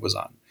one light was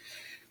on.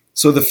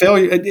 So the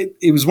failure,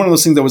 it was one of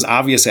those things that was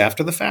obvious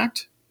after the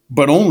fact,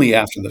 but only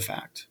after the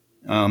fact.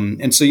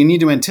 And so you need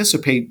to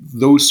anticipate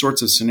those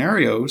sorts of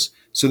scenarios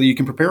so that you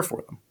can prepare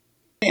for them.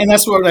 And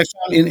that's what I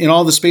found in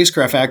all the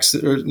spacecraft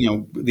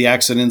the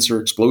accidents or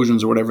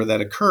explosions or whatever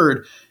that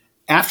occurred.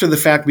 After the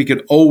fact, we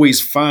could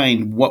always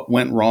find what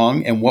went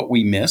wrong and what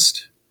we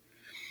missed.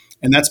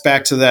 And that's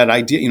back to that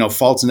idea,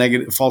 false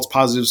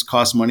positives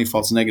cost money,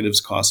 false negatives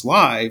cost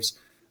lives.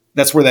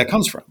 That's where that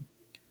comes from.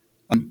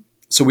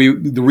 So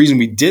the reason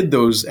we did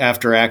those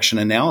after action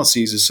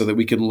analyses is so that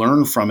we could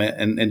learn from it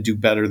and do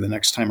better the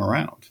next time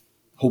around,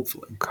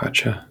 hopefully.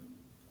 Gotcha.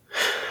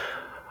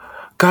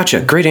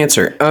 Great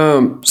answer.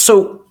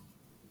 So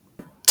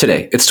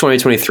today, it's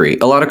 2023.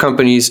 A lot of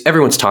companies,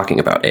 everyone's talking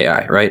about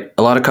AI, right?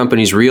 A lot of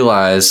companies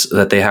realize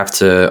that they have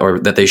to, or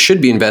that they should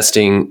be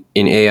investing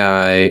in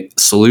AI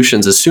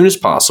solutions as soon as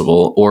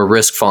possible or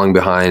risk falling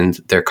behind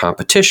their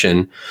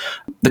competition.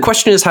 The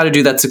question is how to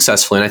do that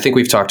successfully. And I think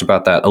we've talked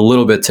about that a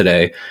little bit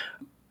today.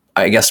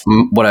 I guess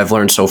what I've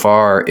learned so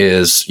far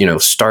is,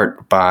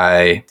 start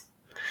by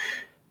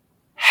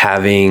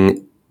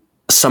having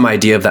some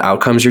idea of the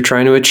outcomes you're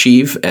trying to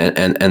achieve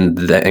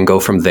and go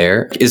from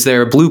there. Is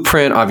there a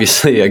blueprint?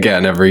 Obviously,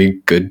 again,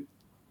 every good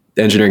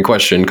engineering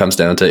question comes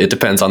down to it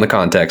depends on the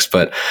context,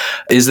 but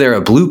is there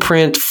a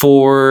blueprint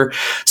for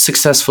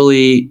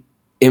successfully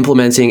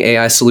implementing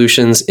AI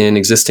solutions in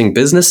existing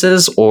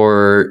businesses,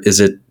 or is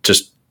it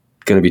just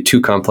going to be too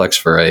complex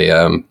for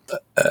an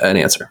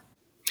answer?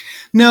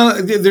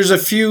 No, there's a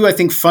few, I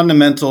think,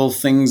 fundamental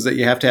things that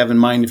you have to have in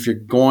mind if you're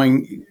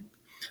going.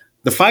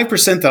 The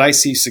 5% that I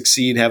see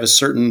succeed have a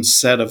certain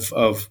set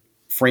of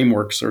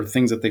frameworks or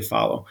things that they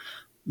follow.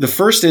 The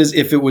first is,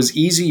 if it was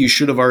easy, you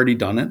should have already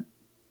done it.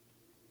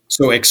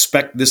 So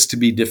expect this to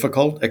be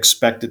difficult,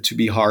 expect it to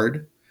be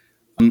hard,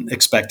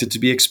 expect it to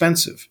be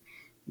expensive.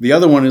 The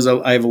other one is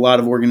I have a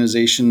lot of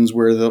organizations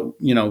where they'll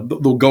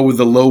go with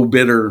the low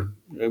bidder,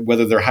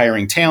 whether they're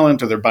hiring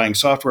talent or they're buying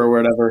software or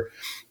whatever.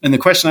 And the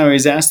question I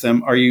always ask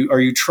them, are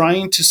you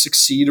trying to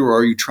succeed or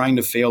are you trying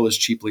to fail as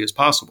cheaply as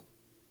possible?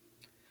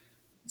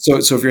 So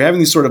if you're having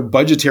these sort of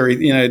budgetary,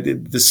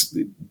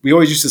 we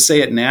always used to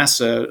say at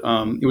NASA,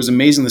 it was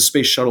amazing the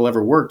space shuttle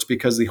ever worked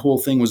because the whole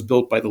thing was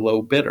built by the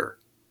low bidder.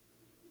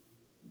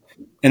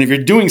 And if you're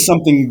doing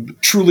something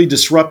truly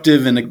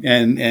disruptive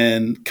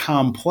and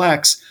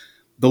complex,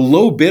 the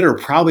low bidder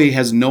probably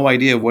has no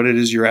idea what it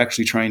is you're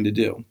actually trying to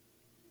do.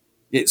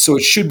 So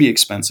it should be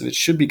expensive. It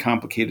should be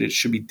complicated. It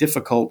should be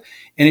difficult.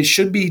 And it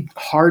should be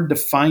hard to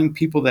find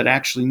people that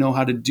actually know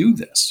how to do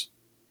this.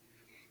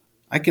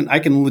 I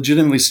can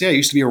legitimately say I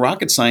used to be a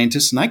rocket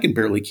scientist and I can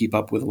barely keep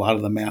up with a lot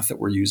of the math that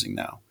we're using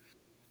now.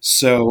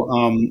 So,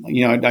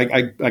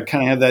 I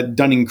kind of have that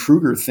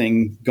Dunning-Kruger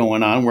thing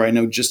going on where I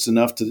know just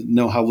enough to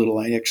know how little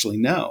I actually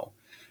know.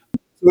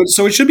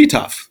 So it should be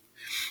tough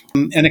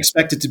and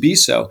expect it to be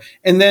so.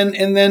 And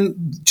then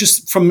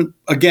just from,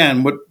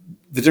 again, what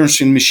the difference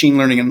between machine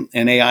learning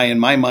and AI in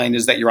my mind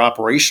is that you're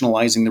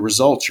operationalizing the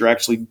results. You're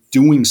actually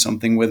doing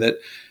something with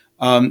it.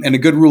 And a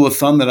good rule of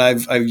thumb that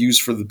I've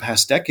used for the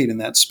past decade in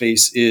that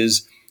space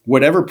is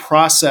whatever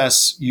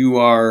process you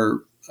are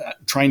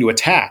trying to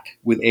attack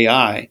with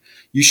AI,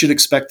 you should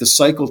expect the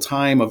cycle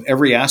time of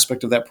every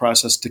aspect of that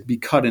process to be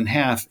cut in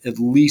half at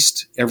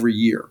least every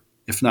year,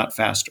 if not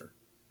faster.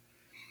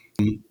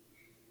 In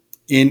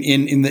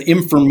the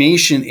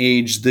information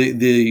age,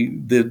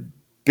 the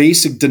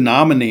basic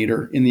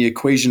denominator in the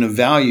equation of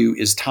value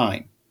is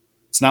time.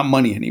 It's not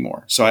money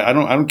anymore. So I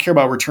don't care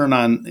about return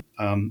on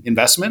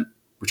investment,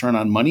 return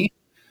on money.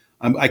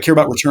 I care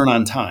about return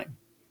on time.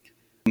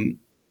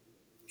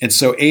 And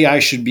so AI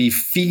should be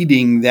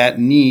feeding that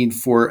need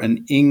for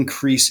an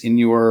increase in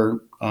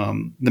your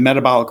the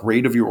metabolic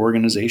rate of your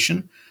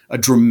organization, a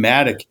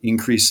dramatic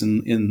increase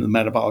in the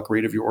metabolic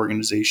rate of your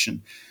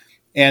organization.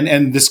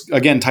 And this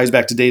again ties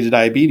back to data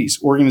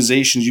diabetes.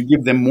 Organizations, you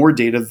give them more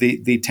data,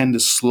 they tend to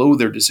slow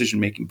their decision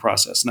making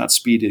process, not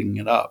speeding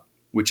it up,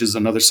 which is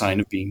another sign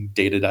of being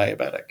data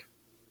diabetic.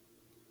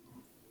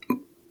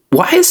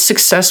 Why is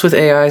success with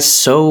AI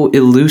so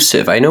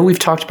elusive? I know we've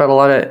talked about a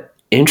lot of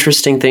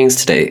interesting things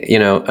today.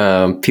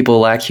 People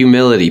lack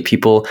humility.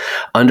 People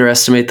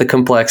underestimate the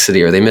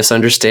complexity, or they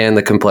misunderstand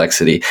the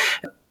complexity.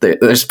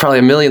 There's probably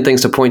a million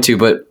things to point to,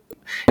 but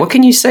what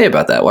can you say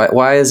about that?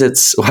 Why is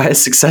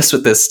success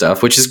with this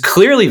stuff, which is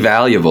clearly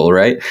valuable,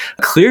 right?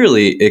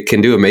 Clearly, it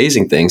can do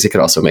amazing things. It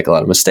could also make a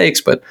lot of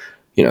mistakes, but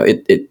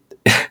it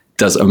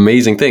does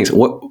amazing things.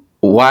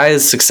 Why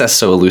is success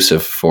so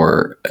elusive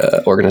for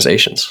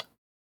organizations?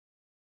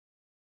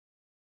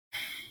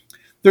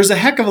 There's a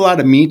heck of a lot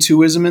of Me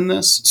Tooism in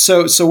this.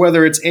 So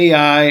whether it's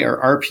AI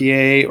or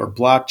RPA or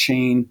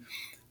blockchain,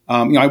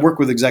 I work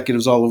with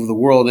executives all over the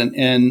world,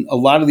 and a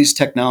lot of these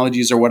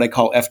technologies are what I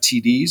call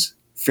FTDs,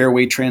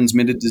 fairway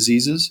transmitted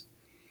diseases,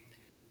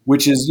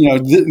 which is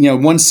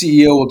one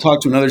CEO will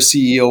talk to another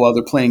CEO while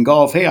they're playing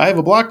golf. Hey, I have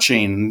a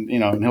blockchain,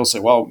 and he'll say,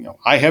 well,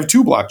 I have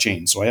 2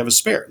 blockchains, so I have a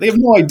spare. They have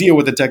no idea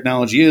what the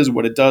technology is,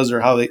 what it does,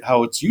 or how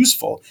it's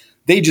useful.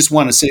 They just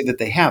want to say that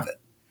they have it,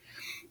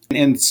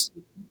 and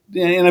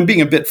I'm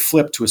being a bit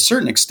flip to a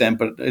certain extent,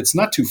 but it's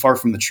not too far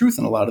from the truth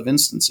in a lot of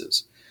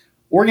instances.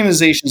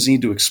 Organizations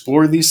need to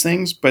explore these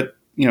things, but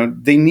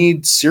they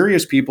need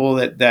serious people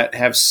that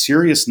have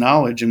serious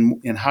knowledge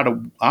in how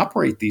to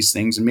operate these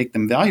things and make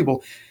them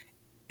valuable.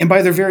 And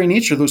by their very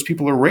nature, those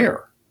people are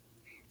rare.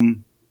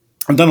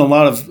 I've done a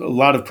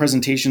lot of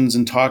presentations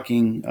and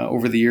talking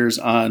over the years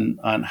on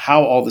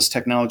how all this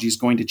technology is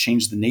going to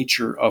change the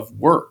nature of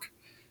work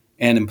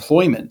and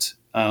employment.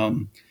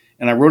 And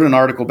I wrote an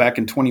article back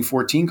in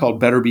 2014 called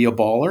 "Better Be a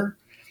Baller,"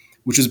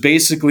 which is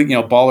basically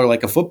baller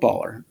like a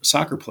footballer, a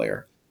soccer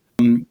player.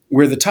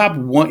 Where the top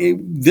one,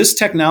 this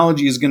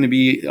technology is going to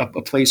be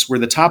a place where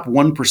the top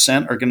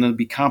 1% are going to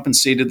be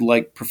compensated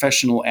like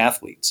professional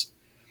athletes,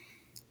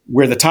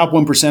 where the top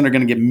 1% are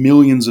going to get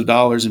millions of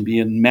dollars and be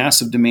in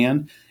massive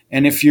demand.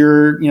 And if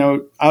you're,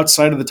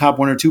 outside of the top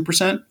 1 or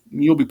 2%,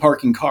 you'll be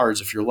parking cars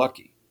if you're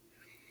lucky.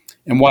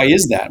 And why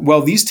is that?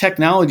 Well, these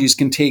technologies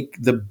can take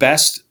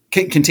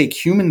can take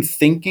human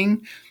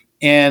thinking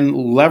and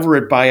lever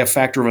it by a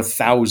factor of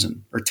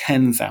 1,000 or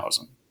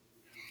 10,000.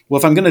 Well,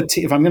 if I'm going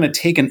to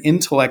take an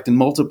intellect and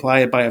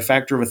multiply it by a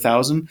factor of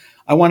 1,000,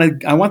 I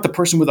want the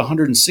person with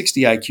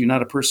 160 IQ,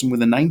 not a person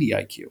with a 90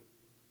 IQ.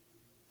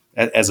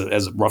 As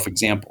a rough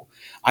example,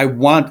 I'm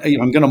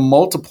going to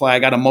multiply. I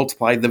got to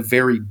multiply the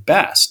very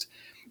best,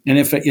 and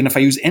if I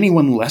use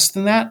anyone less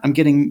than that, I'm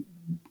getting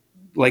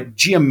like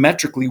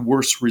geometrically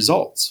worse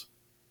results.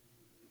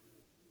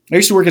 I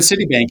used to work at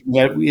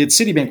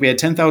Citibank. We had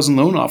 10,000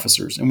 loan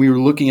officers, and we were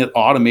looking at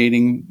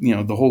automating,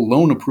 the whole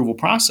loan approval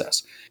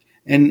process.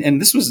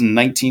 And this was in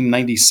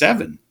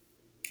 1997.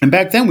 And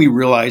back then we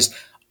realized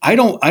I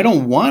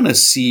don't want to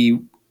see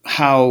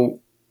how,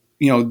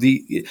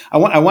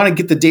 I want to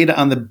get the data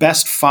on the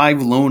best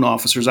 5 loan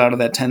officers out of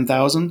that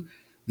 10,000.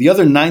 The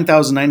other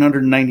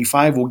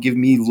 9,995 will give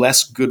me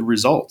less good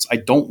results. I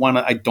don't want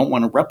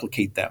to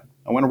replicate them.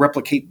 I want to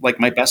replicate like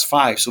my best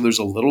 5. So there's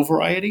a little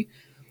variety.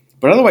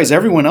 But otherwise,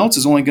 everyone else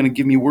is only going to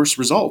give me worse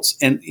results,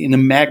 and in a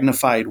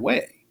magnified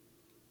way.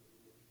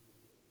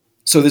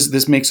 So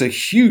this makes a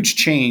huge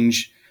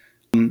change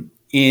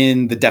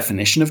in the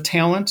definition of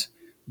talent,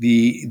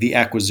 the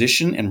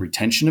acquisition and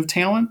retention of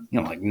talent.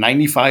 Like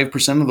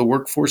 95% of the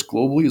workforce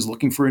globally is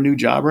looking for a new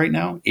job right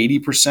now.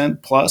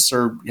 80% plus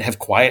have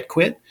quiet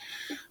quit.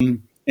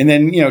 And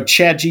then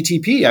Chat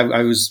GTP.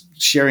 I was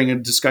sharing a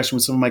discussion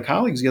with some of my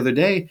colleagues the other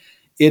day.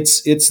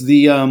 It's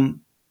going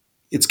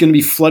to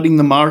be flooding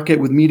the market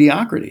with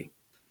mediocrity.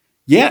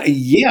 Yeah,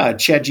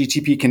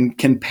 ChatGPT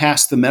can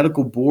pass the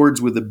medical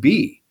boards with a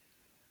B.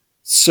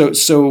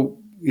 So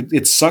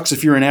it sucks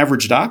if you're an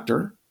average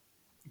doctor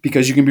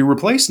because you can be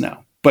replaced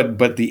now.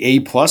 But the A+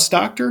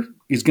 doctor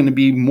is going to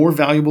be more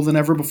valuable than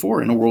ever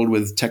before in a world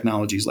with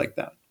technologies like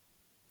that.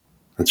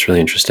 That's really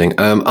interesting.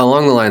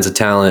 Along the lines of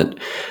talent,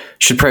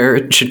 should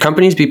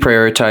companies be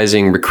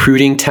prioritizing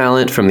recruiting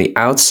talent from the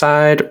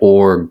outside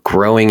or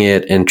growing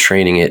it and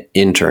training it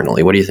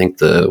internally? What do you think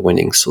the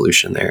winning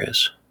solution there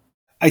is?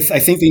 I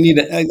think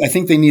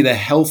they need a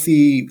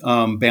healthy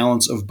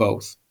balance of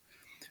both.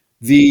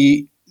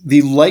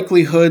 The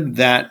likelihood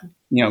that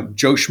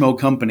Joe Schmo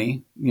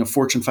company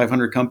Fortune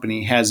 500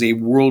 company has a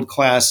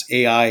world-class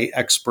AI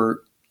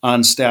expert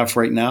on staff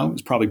right now,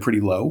 is probably pretty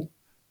low.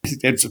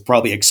 It's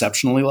probably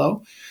exceptionally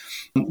low.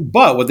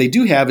 But what they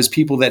do have is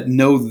people that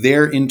know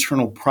their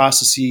internal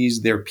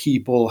processes, their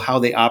people, how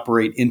they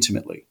operate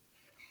intimately.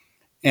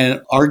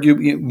 And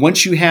arguably,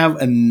 once you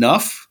have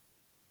enough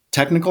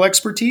technical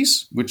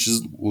expertise, which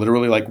is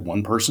literally like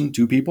one person,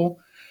 two people,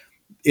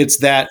 it's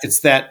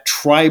that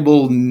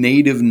tribal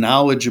native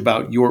knowledge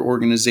about your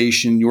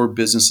organization, your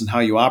business, and how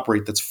you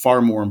operate that's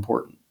far more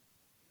important.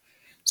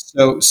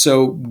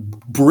 So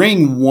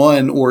bring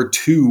one or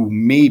two,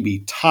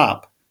 maybe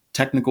top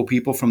technical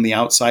people from the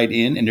outside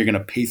in, and you're going to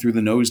pay through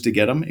the nose to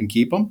get them and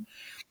keep them.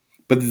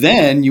 But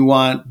then you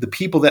want the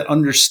people that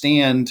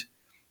understand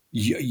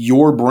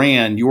your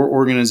brand, your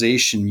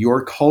organization,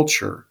 your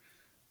culture,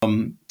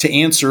 to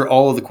answer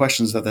all of the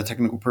questions that the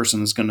technical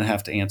person is going to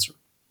have to answer.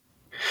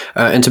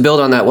 And to build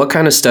on that, what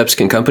kind of steps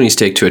can companies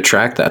take to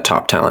attract that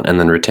top talent and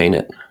then retain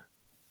it?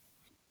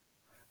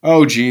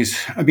 Oh, geez.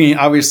 I mean,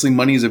 obviously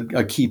money is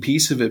a key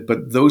piece of it,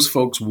 but those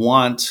folks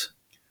want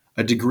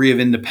a degree of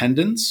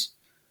independence,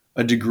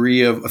 a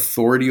degree of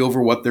authority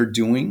over what they're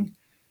doing,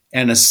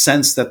 and a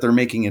sense that they're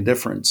making a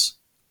difference.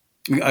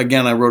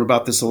 Again, I wrote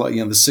about this a lot,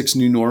 the 6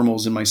 new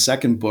normals in my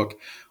second book,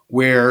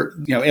 where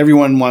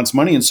everyone wants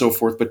money and so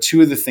forth, but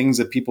two of the things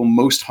that people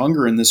most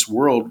hunger in this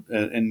world,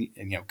 and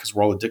because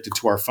we're all addicted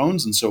to our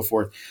phones and so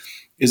forth,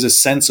 is a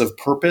sense of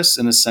purpose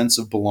and a sense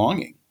of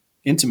belonging,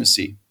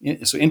 intimacy.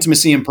 So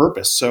intimacy and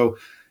purpose. So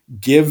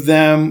give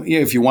them,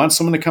 if you want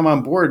someone to come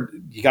on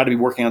board, you got to be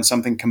working on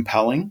something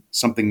compelling,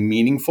 something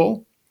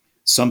meaningful,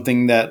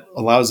 something that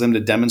allows them to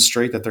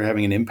demonstrate that they're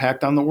having an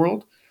impact on the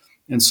world,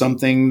 and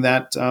something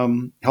that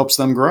helps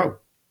them grow.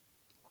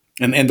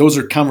 And those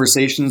are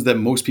conversations that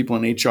most people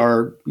in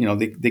HR,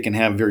 they can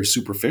have very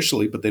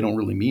superficially, but they don't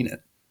really mean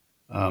it.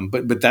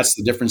 But that's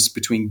the difference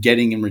between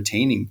getting and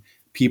retaining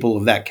people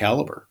of that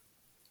caliber.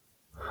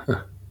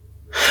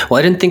 Well,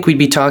 I didn't think we'd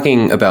be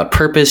talking about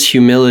purpose,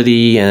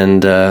 humility,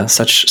 and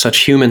such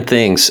human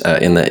things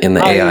in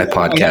the AI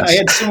podcast. I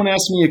had someone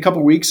ask me a couple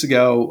of weeks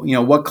ago,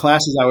 what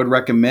classes I would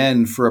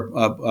recommend for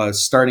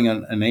starting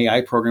an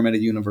AI program at a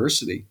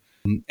university,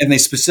 and they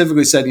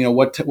specifically said,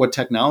 what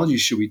technology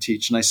should we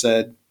teach? And I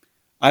said,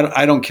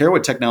 I don't care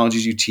what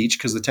technologies you teach,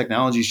 because the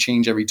technologies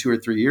change every 2 or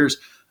 3 years.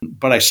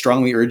 But I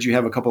strongly urge you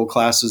have a couple of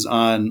classes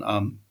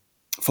on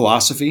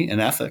philosophy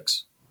and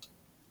ethics.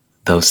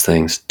 Those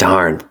things.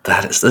 Darn,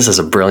 this is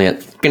a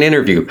brilliant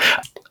interview.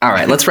 All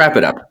right, let's wrap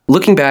it up.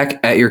 Looking back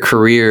at your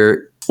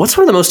career, what's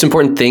one of the most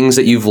important things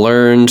that you've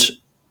learned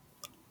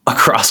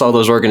across all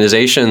those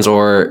organizations?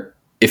 Or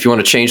if you want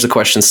to change the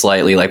question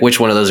slightly, like which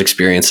one of those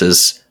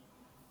experiences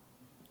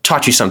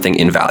taught you something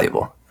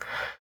invaluable?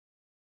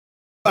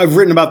 I've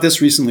written about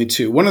this recently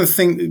too. One of the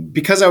things,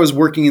 because I was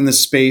working in the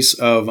space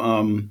of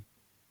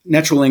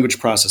natural language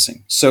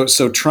processing, so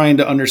trying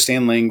to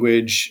understand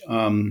language,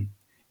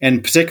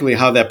 and particularly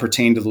how that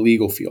pertained to the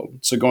legal field.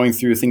 So going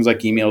through things like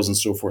emails and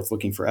so forth,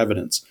 looking for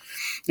evidence.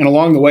 And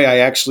along the way, I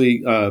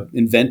actually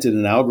invented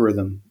an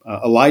algorithm,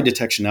 a lie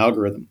detection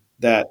algorithm,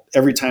 that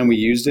every time we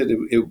used it,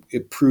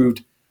 it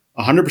proved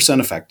 100%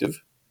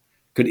 effective,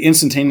 could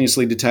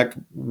instantaneously detect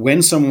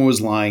when someone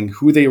was lying,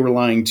 who they were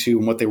lying to,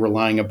 and what they were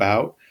lying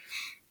about.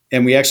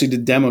 And we actually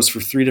did demos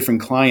for 3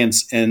 different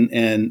clients,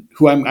 and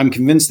who I'm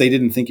convinced they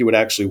didn't think it would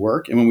actually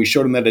work. And when we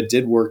showed them that it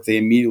did work, they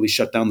immediately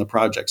shut down the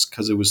projects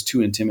because it was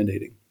too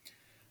intimidating.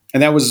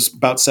 And that was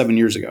about 7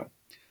 years ago.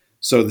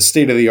 So the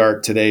state of the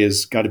art today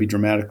has got to be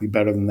dramatically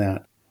better than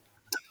that.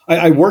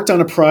 I worked on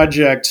a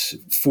project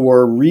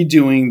for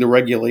redoing the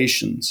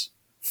regulations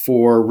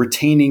for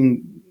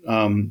retaining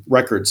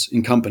records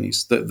in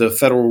companies, the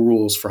federal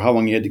rules for how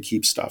long you had to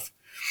keep stuff.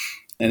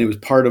 And it was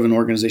part of an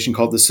organization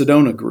called the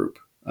Sedona Group,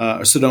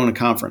 or Sedona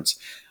Conference.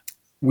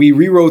 We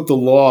rewrote the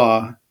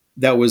law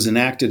that was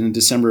enacted in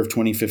December of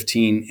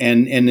 2015.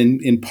 And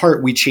in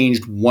part, we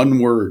changed one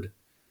word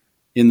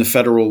in the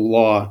federal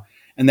law.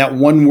 And that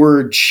one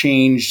word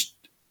changed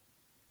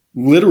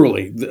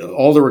literally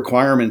all the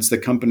requirements that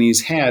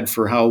companies had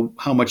for how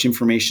much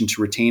information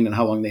to retain and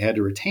how long they had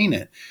to retain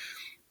it.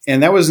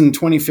 And that was in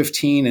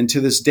 2015. And to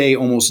this day,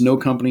 almost no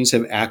companies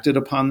have acted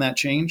upon that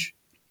change.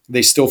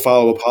 They still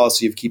follow a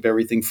policy of keep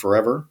everything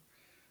forever.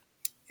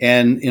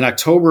 And in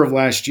October of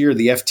last year,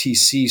 the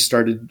FTC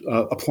started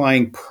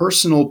applying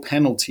personal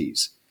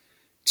penalties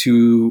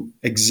to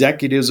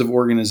executives of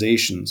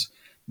organizations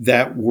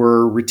that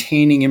were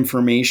retaining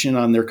information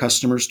on their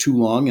customers too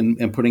long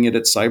and putting it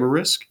at cyber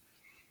risk.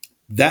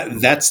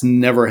 That's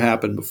never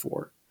happened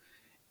before.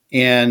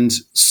 And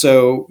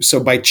so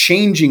by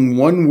changing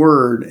one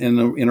word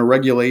in a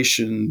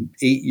regulation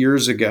 8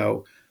 years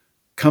ago,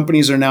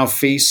 companies are now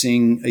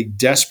facing a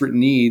desperate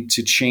need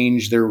to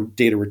change their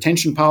data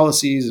retention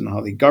policies and how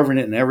they govern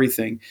it and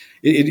everything.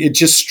 It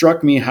just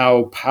struck me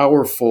how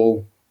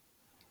powerful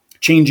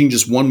changing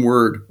just one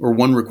word or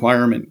one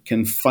requirement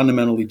can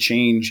fundamentally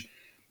change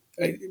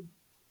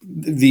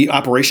the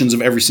operations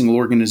of every single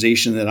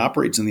organization that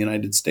operates in the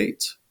United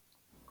States.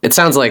 It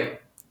sounds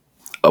like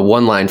a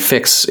one-line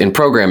fix in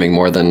programming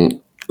more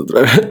than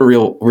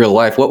real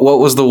life. What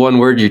was the one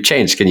word you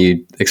changed? Can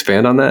you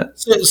expand on that?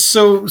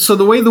 So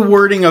the way the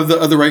wording of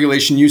the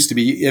regulation used to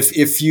be,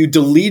 if you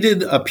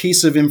deleted a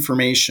piece of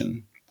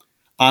information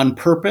on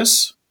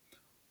purpose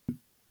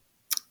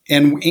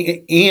and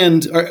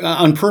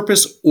on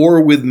purpose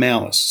or with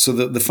malice. So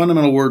the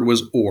fundamental word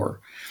was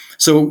or.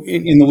 So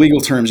in the legal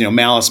terms,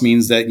 malice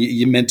means that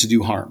you meant to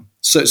do harm.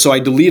 So I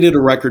deleted a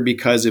record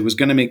because it was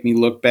going to make me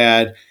look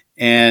bad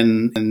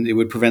and it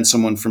would prevent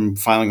someone from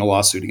filing a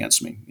lawsuit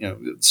against me.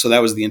 So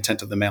that was the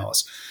intent of the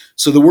malice.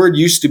 So the word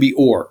used to be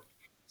or.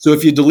 So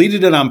if you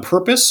deleted it on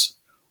purpose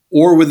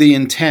or with the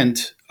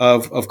intent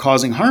of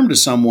causing harm to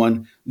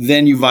someone,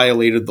 then you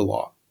violated the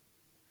law.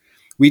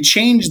 We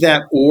changed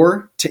that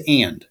or to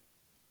and.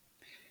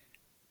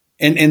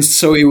 And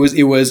so it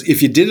was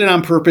if you did it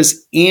on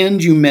purpose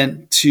and you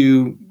meant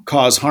to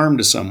cause harm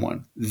to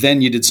someone,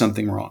 then you did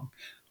something wrong.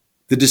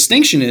 The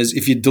distinction is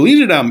if you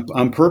deleted it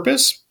on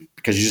purpose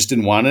because you just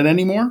didn't want it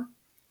anymore,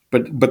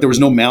 but there was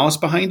no malice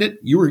behind it,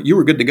 you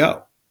were good to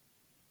go.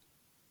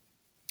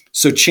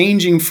 So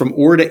changing from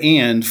or to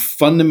and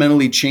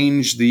fundamentally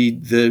changed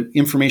the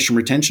information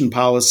retention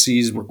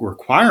policies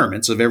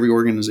requirements of every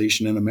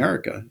organization in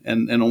America,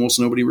 and almost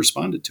nobody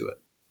responded to it.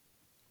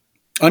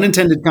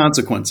 Unintended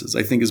consequences,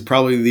 I think, is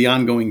probably the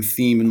ongoing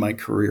theme in my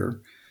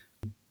career,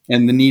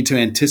 and the need to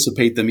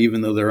anticipate them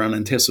even though they're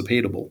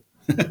unanticipatable.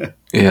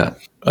 Yeah,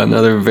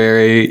 another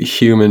very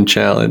human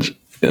challenge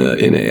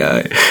in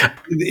AI.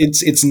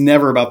 It's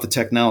never about the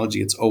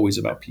technology. It's always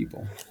about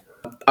people.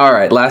 All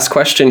right, last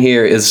question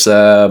here is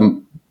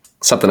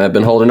something I've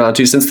been holding on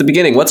to since the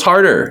beginning. What's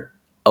harder,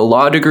 a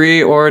law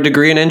degree or a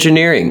degree in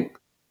engineering?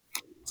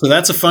 So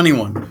that's a funny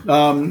one.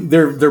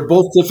 They're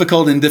both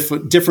difficult in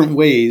different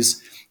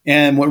ways.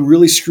 And what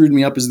really screwed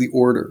me up is the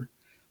order.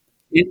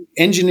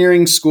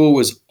 Engineering school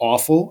was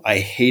awful. I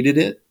hated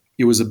it.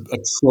 It was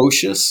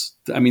atrocious.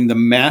 I mean, the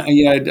math.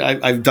 Yeah,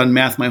 I've done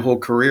math my whole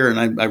career,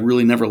 and I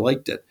really never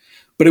liked it.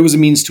 But it was a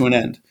means to an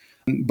end.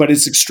 But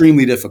it's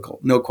extremely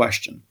difficult, no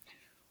question.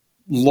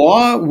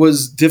 Law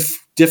was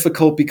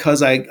difficult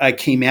because I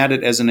came at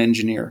it as an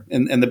engineer.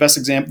 And the best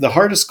example, the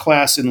hardest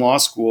class in law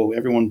school,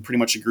 everyone pretty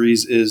much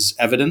agrees, is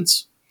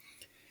evidence.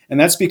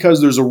 And that's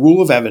because there's a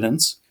rule of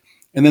evidence.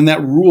 And then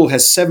that rule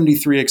has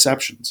 73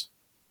 exceptions.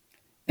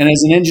 And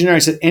as an engineer, I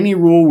said, any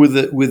rule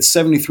with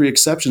 73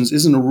 exceptions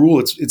isn't a rule.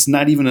 It's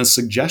not even a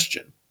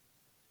suggestion.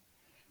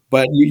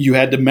 But you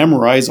had to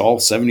memorize all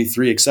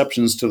 73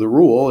 exceptions to the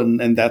rule.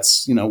 And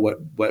that's,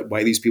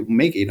 why these people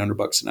make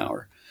 $800 an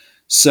hour.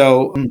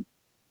 So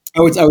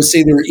I would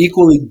say they were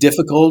equally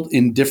difficult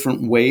in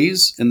different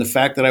ways. And the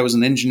fact that I was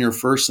an engineer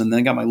first and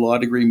then got my law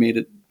degree made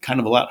it kind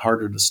of a lot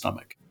harder to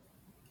stomach.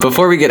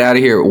 Before we get out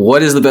of here,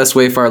 what is the best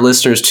way for our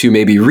listeners to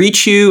maybe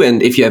reach you?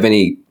 And if you have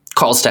any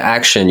calls to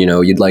action,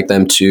 you'd like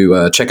them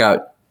to check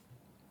out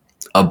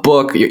a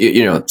book,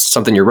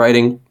 something you're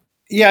writing?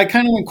 Yeah, I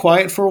kind of went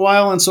quiet for a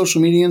while on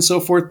social media and so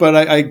forth, but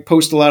I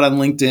post a lot on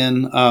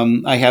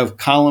LinkedIn. I have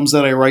columns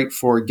that I write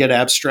for Get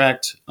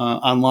Abstract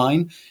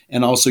online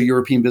and also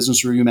European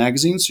Business Review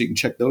magazine, so you can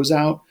check those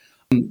out.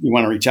 You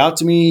want to reach out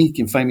to me, you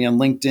can find me on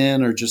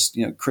LinkedIn or just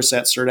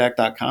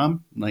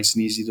chris@surdak.com. Nice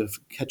and easy to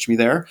catch me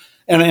there.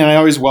 And I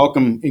always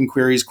welcome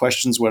inquiries,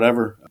 questions,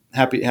 whatever.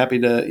 Happy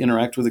to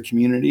interact with the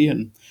community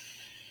and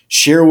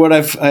share what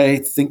I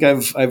think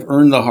I've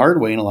earned the hard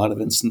way in a lot of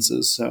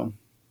instances. So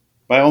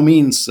by all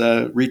means,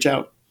 reach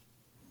out.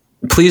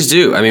 Please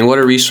do. I mean, what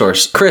a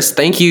resource. Chris,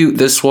 thank you.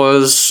 This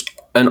was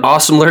an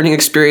awesome learning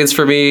experience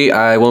for me.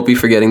 I won't be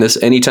forgetting this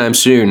anytime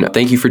soon.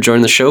 Thank you for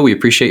joining the show. We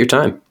appreciate your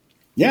time.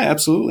 Yeah,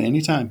 absolutely.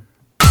 Anytime.